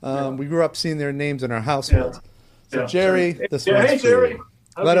course. We grew up seeing their names in our households. Yeah. So, Jerry, this one's hey, Jerry.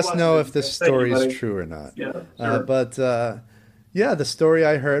 Let us know if this story is true or not. Yeah, sure. The story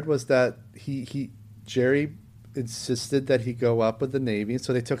I heard was that Jerry insisted that he go up with the Navy,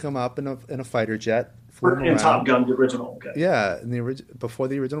 so they took him up in a fighter jet. In Top Gun, the original. Okay. Yeah, before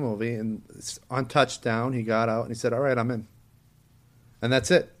the original movie, and on touchdown, he got out and he said, "All right, I'm in," and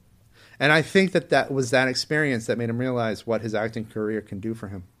that's it. And I think that was that experience that made him realize what his acting career can do for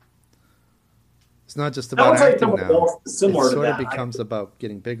him. It's not just about acting now. It sort of becomes about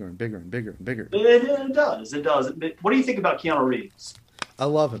getting bigger and bigger and bigger and bigger. It does. What do you think about Keanu Reeves? I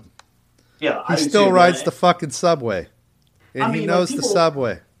love him. Yeah, He I do still too, rides man. the fucking subway. And I he mean, like knows the people,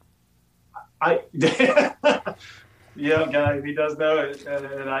 subway. I yeah, guy, he does know it,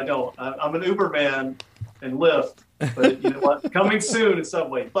 and I don't. I'm an Uber man and Lyft, but you know what? Coming soon is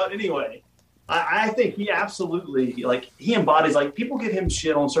Subway. But anyway, I think he absolutely like he embodies like people give him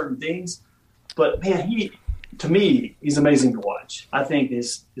shit on certain things, but man, he to me he's amazing to watch. I think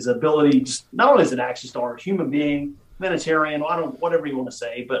his ability, just not only as an action star, human being, humanitarian, I don't whatever you want to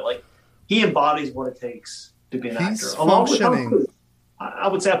say, but like he embodies what it takes to be an actor. He's Along with Tom functioning. Cruise. I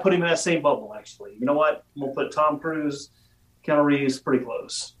would say I put him in that same bubble, actually. You know what? I'm going to put Tom Cruise, Keanu Reeves pretty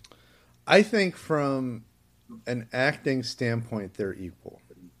close. I think from an acting standpoint, they're equal.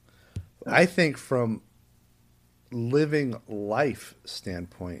 Yeah. I think from living life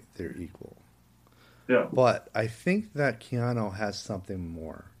standpoint, they're equal. Yeah. But I think that Keanu has something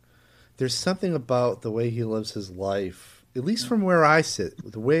more. There's something about the way he lives his life, at least from where I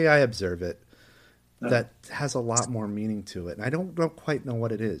sit, the way I observe it, that has a lot more meaning to it. And I don't quite know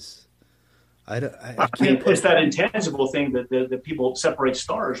what it is. I can't put it's that intangible thing that people separate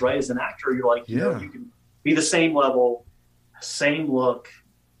stars, right? As an actor, you're like, you know, you can be the same level, same look,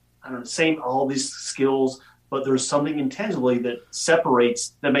 I don't know, same all these skills, but there's something intangibly that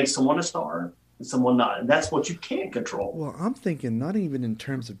separates, that makes someone a star and someone not. And that's what you can't control. Well, I'm thinking not even in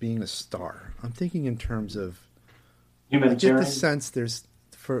terms of being a star. I'm thinking in terms of humanitarian. I get the sense there's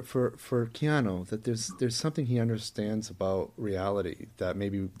for Keanu that there's something he understands about reality that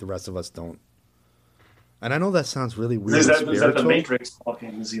maybe the rest of us don't. And I know that sounds really weird. Is that the Matrix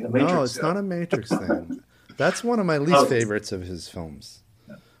talking? Is he the Matrix? No, it's not a Matrix thing. That's one of my least favorites of his films.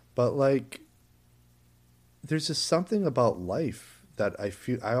 Yeah. But like, there's just something about life that I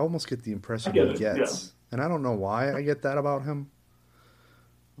feel. I almost get the impression he gets, and I don't know why I get that about him.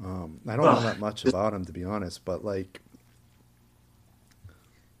 I don't know that much about him, to be honest. But like,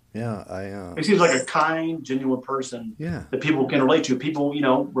 yeah, he seems like a kind, genuine person. Yeah, that people can relate to. People, you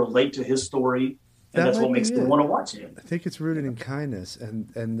know, relate to his story. And that's what makes them want to watch it. I think it's rooted in kindness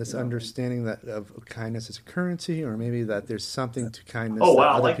and this understanding that of kindness as a currency, or maybe that there's something to kindness that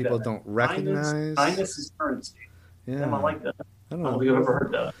other people don't recognize. Kindness is currency. Yeah, I like that. I don't think I've ever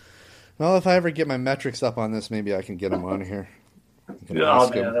heard that. Well, if I ever get my metrics up on this, maybe I can get him on here.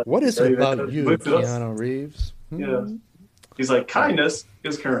 What is it about you, Keanu Reeves? Yeah, he's like, kindness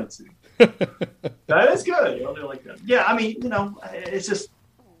is currency. That is good. I like that. Yeah, I mean, you know, it's just.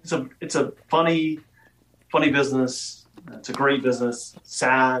 It's a funny business. It's a great business.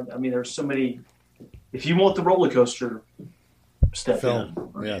 Sad. I mean, there's so many. If you want the roller coaster, step in.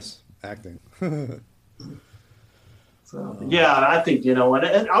 Right? Yes, acting. So yeah, I think and I'll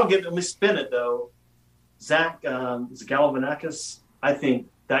let me spin it though. Zach Galifianakis. I think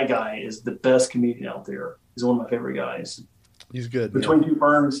that guy is the best comedian out there. He's one of my favorite guys. He's good. Between two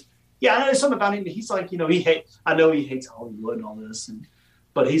firms. Yeah, I know there's something about him. He's like, I know he hates Hollywood and all this,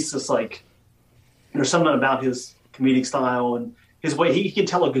 but he's just like, there's something about his comedic style and his way. He can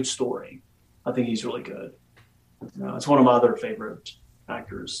tell a good story. I think he's really good. It's one of my other favorite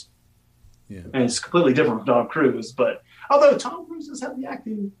actors. Yeah. And it's completely different from Tom Cruise. But although Tom Cruise does have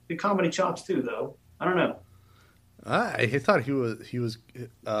the comedy chops too, though. I don't know. I thought he was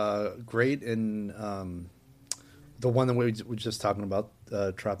great in the one that we were just talking about,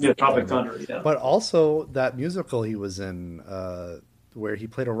 Tropic Thunder. Yeah. But also that musical he was in, where he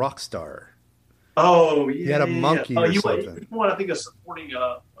played a rock star. Oh, yeah. He had a monkey or something. One, I think, a supporting,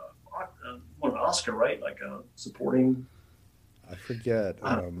 an Oscar, right? Like a supporting. I forget.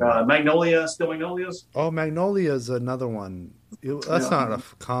 Magnolia, still Magnolias? Oh, Magnolia is another one. That's not a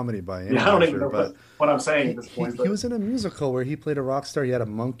comedy by any measure. I don't even know what I'm saying at this point. He was in a musical where he played a rock star. He had a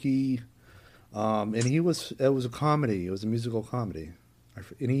monkey. And it was a comedy. It was a musical comedy.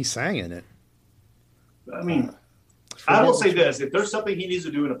 And he sang in it. I mean, I will say this. If there's something he needs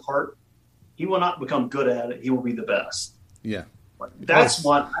to do in a part, he will not become good at it. He will be the best. Yeah. That's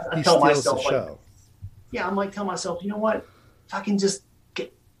what I tell myself. I'm like, tell myself, you know what? If I can just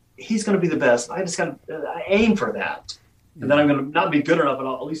he's going to be the best. I just got to aim for that. And then I'm going to not be good enough, and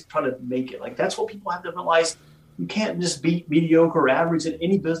I'll at least try to make it. Like, that's what people have to realize. You can't just be mediocre or average in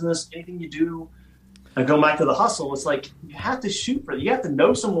any business, anything you do. And go back to the hustle. It's like you have to shoot for it. You have to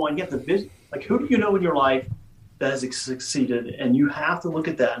know someone. You have to vision. Like, who do you know in your life that has succeeded? And you have to look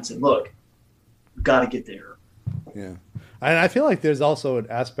at that and say, look, you've got to get there. Yeah. And I feel like there's also an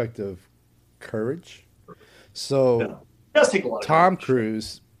aspect of courage. So it does take a lot of Tom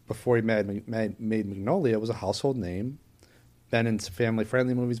Cruise, before he made Magnolia, was a household name. Been in some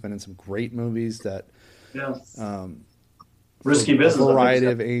family-friendly movies, been in some great movies that... Yeah. Risky business. A variety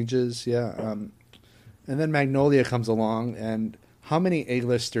of ages, yeah. And then Magnolia comes along, and how many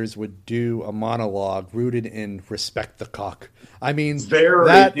A-listers would do a monologue rooted in respect the cock? I mean,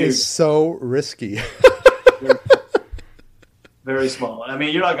 that is so risky. very, very small. I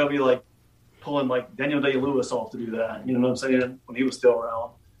mean, you're not going to be like pulling like Daniel Day-Lewis off to do that. You know what I'm saying? When he was still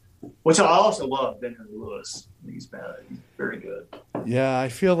around. Which I also love, Daniel Day-Lewis. He's bad. He's very good. Yeah, I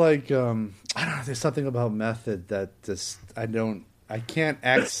feel like I don't know. There's something about method that just I can't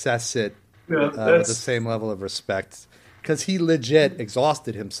access it with the same level of respect because he legit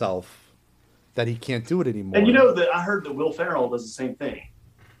exhausted himself that he can't do it anymore. And you know that I heard that Will Ferrell does the same thing.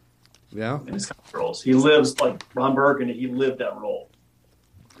 Yeah, in his roles, he lives like Ron Burgundy. He lived that role.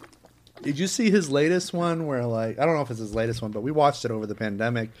 Did you see his latest one where, like, I don't know if it's his latest one, but we watched it over the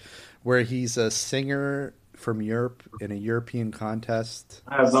pandemic, where he's a singer from Europe in a European contest?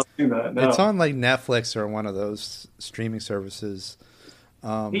 I have not seen that. No. It's on like Netflix or one of those streaming services.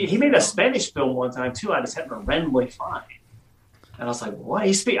 He made a Spanish film one time too. I just happened to randomly find, and I was like, "What?"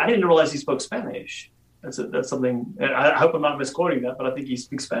 I didn't realize he spoke Spanish. That's something. And I hope I'm not misquoting that, but I think he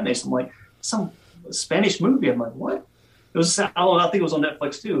speaks Spanish. I'm like, some Spanish movie. I'm like, what? It was. I think it was on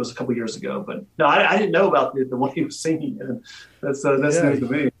Netflix too. It was a couple years ago, but no, I didn't know about the one he was singing. And that's news to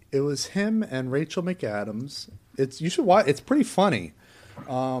me. It was him and Rachel McAdams. You should watch. It's pretty funny.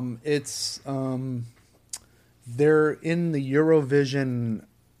 They're in the Eurovision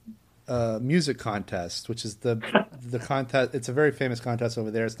music contest, which is the contest. It's a very famous contest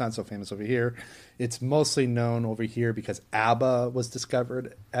over there. It's not so famous over here. It's mostly known over here because ABBA was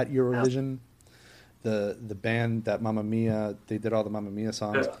discovered at Eurovision. The band that Mamma Mia, they did all the Mamma Mia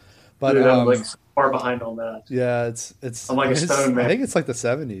songs. Yeah. But dude, I'm like far behind on that. Yeah, it's I'm like a stone man. I think it's like the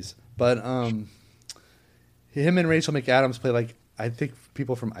 70s. But him and Rachel McAdams play like I think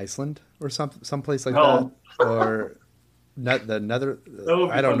people from Iceland or someplace like that, or the Nether.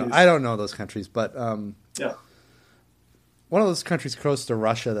 I don't know. I don't know those countries, but yeah, one of those countries close to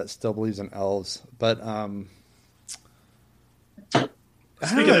Russia that still believes in elves. But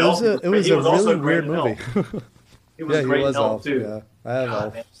speaking of elves, it was a really weird movie. He was great in elf too. Yeah, I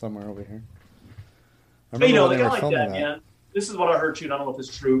have elf somewhere over here. But you know, the guy like that, man. This is what I heard too. And I don't know if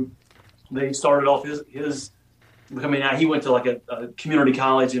it's true. They started off his. I mean, he went to like a community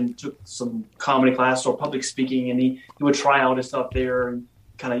college and took some comedy class or public speaking, and he would try out his stuff there and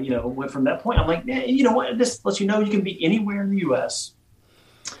kind of, went from that point. I'm like, man, you know what? This lets you know you can be anywhere in the U.S.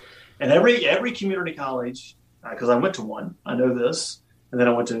 And every community college, because I went to one, I know this, and then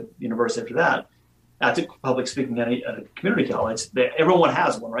I went to university after that. I took public speaking at a community college. Everyone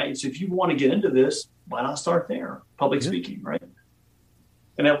has one, right? So if you want to get into this, why not start there? Public speaking, right?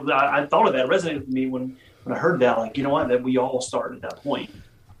 And I thought of that. It resonated with me when I heard that, like, you know what, that we all start at that point.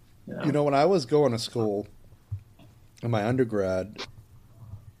 When I was going to school in my undergrad,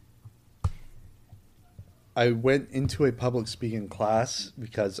 I went into a public speaking class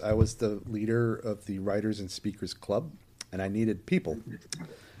because I was the leader of the Writers and Speakers Club, and I needed people.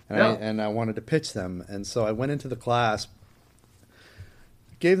 And I wanted to pitch them. And so I went into the class,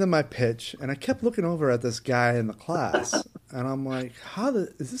 gave them my pitch, and I kept looking over at this guy in the class. And I'm like,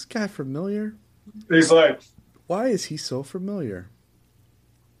 is this guy familiar? He's like, why is he so familiar?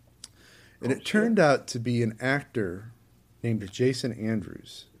 And it turned out to be an actor named Jason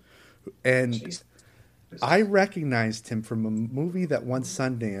Andrews. And I recognized him from a movie that won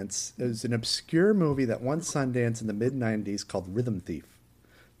Sundance. It was an obscure movie that won Sundance in the mid-'90s called Rhythm Thief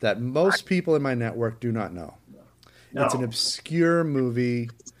that most people in my network do not know. No. It's an obscure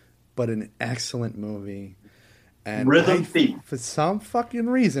movie, but an excellent movie. And Rhythm Thief. For some fucking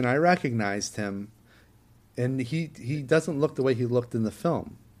reason, I recognized him, and he doesn't look the way he looked in the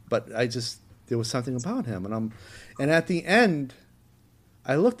film. But there was something about him, and at the end,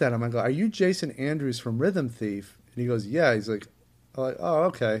 I looked at him. I go, "Are you Jason Andrews from Rhythm Thief?" And he goes, "Yeah." He's like, "Oh,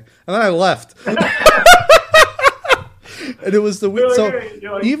 okay." And then I left. And it was the weird.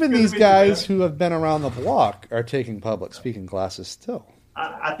 So even these guys who have been around the block are taking public speaking classes still.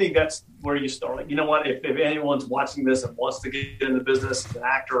 I think that's where you start. Like, you know what? If anyone's watching this and wants to get into business as an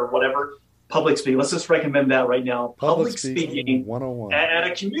actor or whatever, public speaking. Let's just recommend that right now. Public speaking 101 at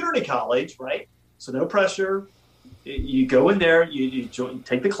a community college, right? So no pressure. You go in there, you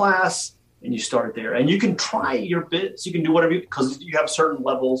take the class, and you start there. And you can try your bits. You can do whatever because you have certain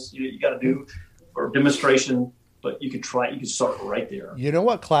levels you got to do or demonstration. But you can try. You can start right there. You know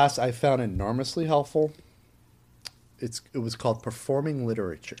what class I found enormously helpful? It was called Performing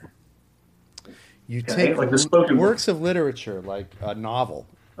Literature. You take like works of literature, like a novel,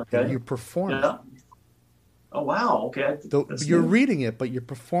 and you perform it. Oh, wow. Okay. You're reading it, but you're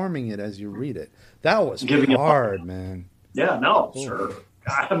performing it as you read it. That was hard, man. Yeah, no, sure.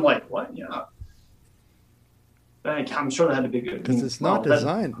 I'm like, what? Yeah. I'm sure that had to be good. Because it's not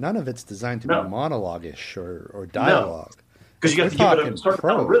designed. None of it's designed to be monologue-ish or dialogue. Because you have to give it a certain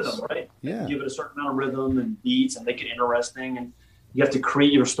amount of rhythm, right? Yeah. Give it a certain amount of rhythm and beats and make it interesting, and you have to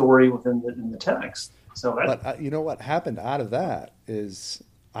create your story within the text. So, but you know what happened out of that is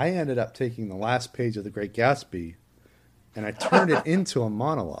I ended up taking the last page of The Great Gatsby, and I turned it into a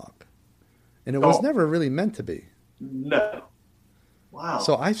monologue, and it was never really meant to be. No. Wow.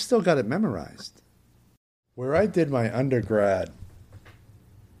 So I've still got it memorized. Where I did my undergrad,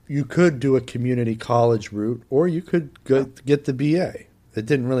 you could do a community college route, or you could get the BA. It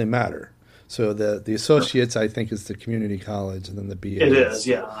didn't really matter. So the associates, I think, is the community college, and then the BA. It is,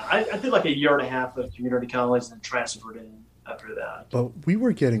 yeah. I did like a year and a half of community college, and then transferred in after that. But we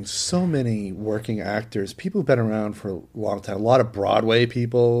were getting so many working actors, people who've been around for a long time. A lot of Broadway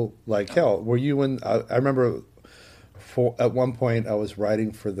people. Like, hell, were you in? I remember at one point I was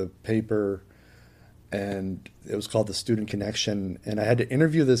writing for the paper, and it was called The Student Connection, and I had to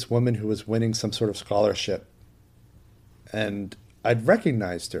interview this woman who was winning some sort of scholarship, and I'd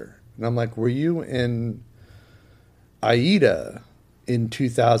recognized her, and I'm like, "Were you in Aida in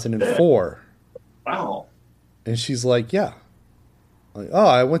 2004?" Wow. And she's like, "Yeah." I'm like, "Oh,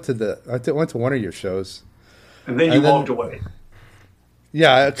 I went to one of your shows." And then you walked away.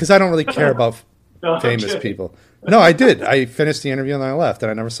 Yeah, because I don't really care about famous people. No, I did. I finished the interview and I left, and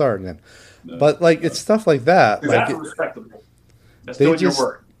I never saw her again. No. But like, it's stuff like that. Like, that's respectable. That's doing your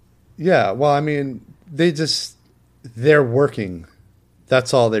work. Yeah. Well, I mean, they're working.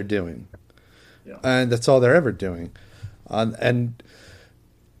 That's all they're doing, and that's all they're ever doing.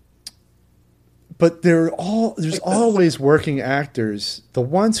 But there's always working actors. The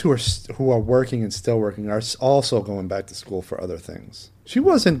ones who are working and still working are also going back to school for other things. She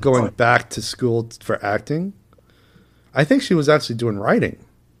wasn't going back to school for acting. I think she was actually doing writing,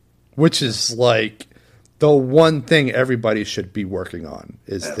 which is like the one thing everybody should be working on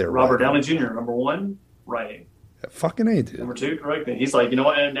is their Robert Downey Jr., number one, writing. Yeah, fucking A, dude. Number two, directing. He's like, you know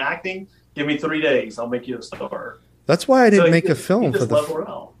what, in acting, give me 3 days. I'll make you a star. That's why I didn't make a film for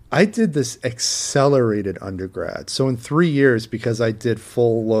the... I did this accelerated undergrad. So in 3 years, because I did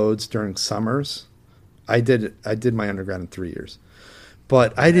full loads during summers, I did my undergrad in 3 years.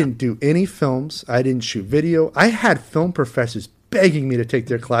 But I didn't do any films. I didn't shoot video. I had film professors begging me to take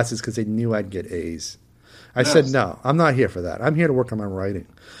their classes because they knew I'd get A's. I said, no, I'm not here for that. I'm here to work on my writing.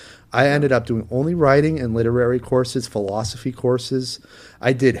 I ended up doing only writing and literary courses, philosophy courses.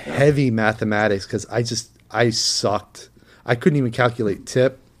 I did heavy mathematics because I sucked. I couldn't even calculate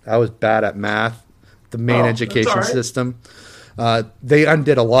tip. I was bad at math, the main education system. They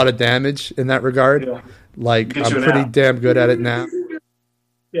undid a lot of damage in that regard. Yeah. Like, I'm pretty damn good at it now.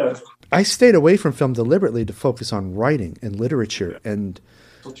 Yeah. I stayed away from film deliberately to focus on writing and literature, and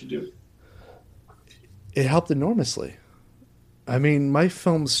that's what you do. It helped enormously. I mean, my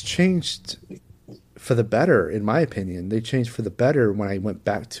films changed for the better, in my opinion. They changed for the better when I went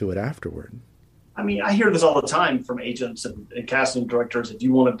back to it afterward. I mean, I hear this all the time from agents and casting directors. If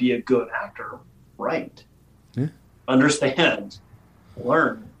you want to be a good actor, write, understand,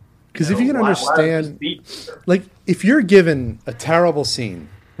 learn. Because if you can understand, like, if you're given a terrible scene,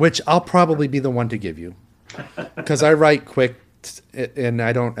 which I'll probably be the one to give you, because I write quick and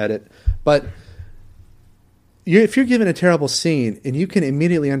I don't edit, but if you're given a terrible scene and you can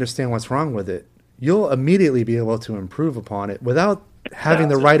immediately understand what's wrong with it, you'll immediately be able to improve upon it without having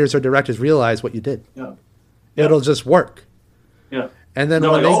the writers or directors realize what you did. Yeah. It'll just work. Yeah. And then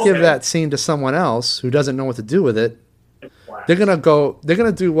when they give that scene to someone else who doesn't know what to do with it, they're going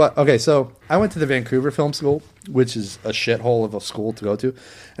to do what? Okay, so I went to the Vancouver Film School, which is a shithole of a school to go to.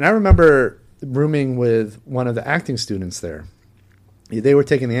 And I remember rooming with one of the acting students there. They were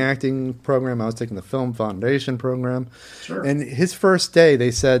taking the acting program. I was taking the film foundation program. Sure. And his first day,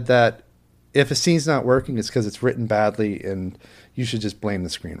 they said that if a scene's not working, it's because it's written badly and you should just blame the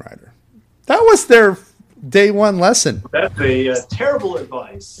screenwriter. That was their day one lesson. That's a terrible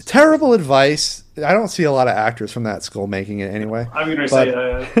advice. Terrible advice. I don't see a lot of actors from that school making it anyway. I'm going to say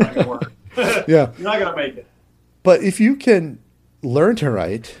it's not going to work. Yeah. You're not going to make it. But if you can learn to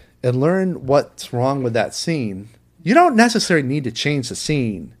write and learn what's wrong with that scene, you don't necessarily need to change the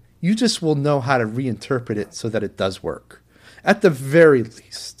scene. You just will know how to reinterpret it so that it does work, at the very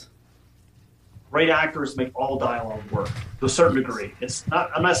least. Great actors make all dialogue work to a certain degree.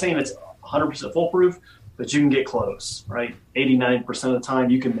 I'm not saying it's 100% foolproof, but you can get close, right? 89% of the time,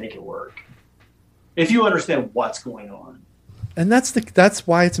 you can make it work if you understand what's going on. And that's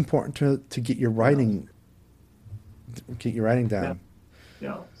why it's important to get your writing down.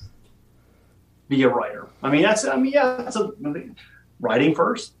 Yeah. Be a writer. I mean, writing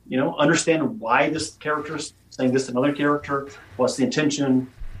first, understand why this character is saying this to another character, what's the intention,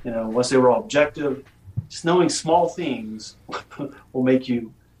 what's the overall objective. Just knowing small things will make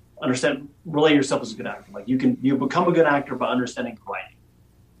you understand, relate yourself as a good actor. Like you become a good actor by understanding writing.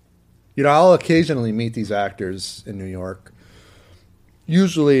 I'll occasionally meet these actors in New York.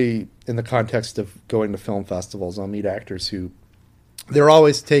 Usually in the context of going to film festivals, I'll meet actors who they're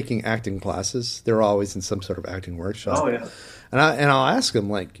always taking acting classes. They're always in some sort of acting workshop. Oh yeah. And I'll ask them,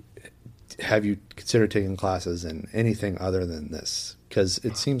 like, have you considered taking classes in anything other than this? Because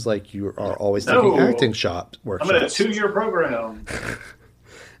it seems like you are always taking acting workshops. I'm in a 2-year program.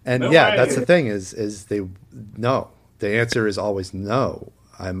 And no yeah, way. that's the thing is they no. The answer is always no.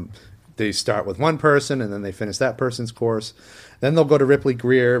 They start with one person and then they finish that person's course. Then they'll go to Ripley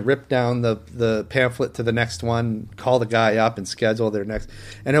Greer, rip down the pamphlet to the next one, call the guy up and schedule their next.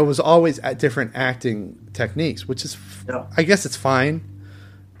 And it was always at different acting techniques, which is, I guess it's fine,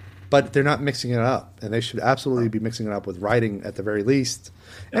 but they're not mixing it up. And they should absolutely be mixing it up with writing at the very least,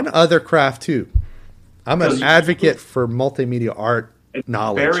 and other craft too. I'm an advocate for multimedia art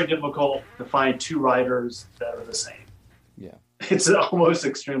knowledge. It's very difficult to find 2 writers that are the same. Yeah. It's almost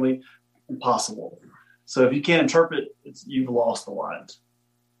extremely impossible. So if you can't interpret, you've lost a lot.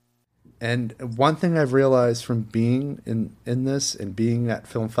 And one thing I've realized from being in this and being at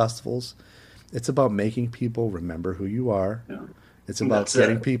film festivals, it's about making people remember who you are. Yeah. It's about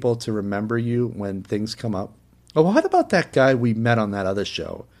getting people to remember you when things come up. Oh, what about that guy we met on that other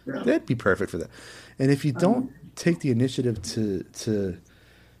show? Yeah. That'd be perfect for that. And if you don't take the initiative to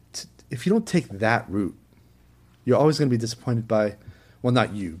if you don't take that route, you're always going to be disappointed by, well,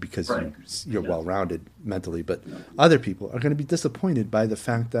 not you, because you're well-rounded mentally, but other people are going to be disappointed by the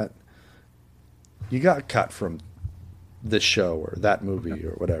fact that you got cut from this show or that movie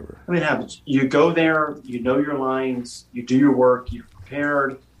or whatever. I mean, it happens. You go there, you know your lines, you do your work, you're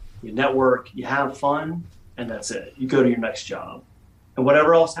prepared, you network, you have fun, and that's it. You go to your next job. And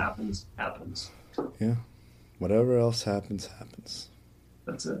whatever else happens, happens. Yeah. Whatever else happens, happens.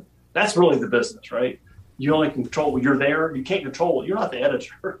 That's it. That's really the business, right? You only control, you're there, you can't control it. You're not the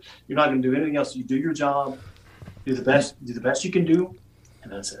editor. You're not going to do anything else. You do your job, do the best you can do,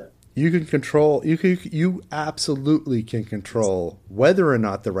 and that's it. You can control, you absolutely can control whether or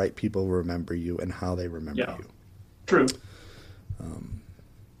not the right people remember you and how they remember you. True.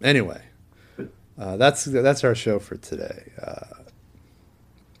 Anyway, that's our show for today.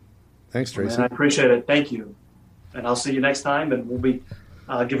 Thanks, Tracy. Man, I appreciate it. Thank you. And I'll see you next time, and we'll be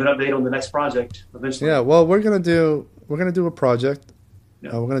give an update on the next project eventually. Yeah, well, we're gonna do a project.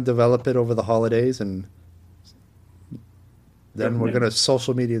 Yeah. We're gonna develop it over the holidays, and then we're gonna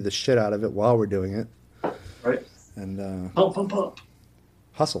social media the shit out of it while we're doing it. Right. And pump.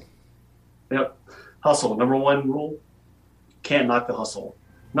 Hustle. Yep. Hustle. Number 1 rule: can't knock the hustle.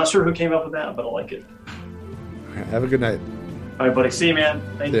 Not sure who came up with that, but I like it. Have a good night. All right, buddy. See you, man.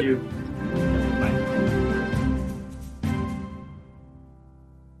 Thank you. Bye.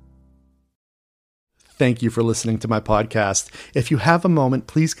 Thank you for listening to my podcast. If you have a moment,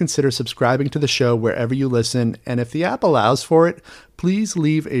 please consider subscribing to the show wherever you listen. And if the app allows for it, please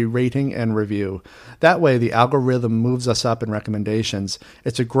leave a rating and review. That way, the algorithm moves us up in recommendations.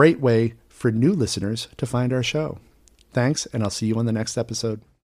 It's a great way for new listeners to find our show. Thanks, and I'll see you on the next episode.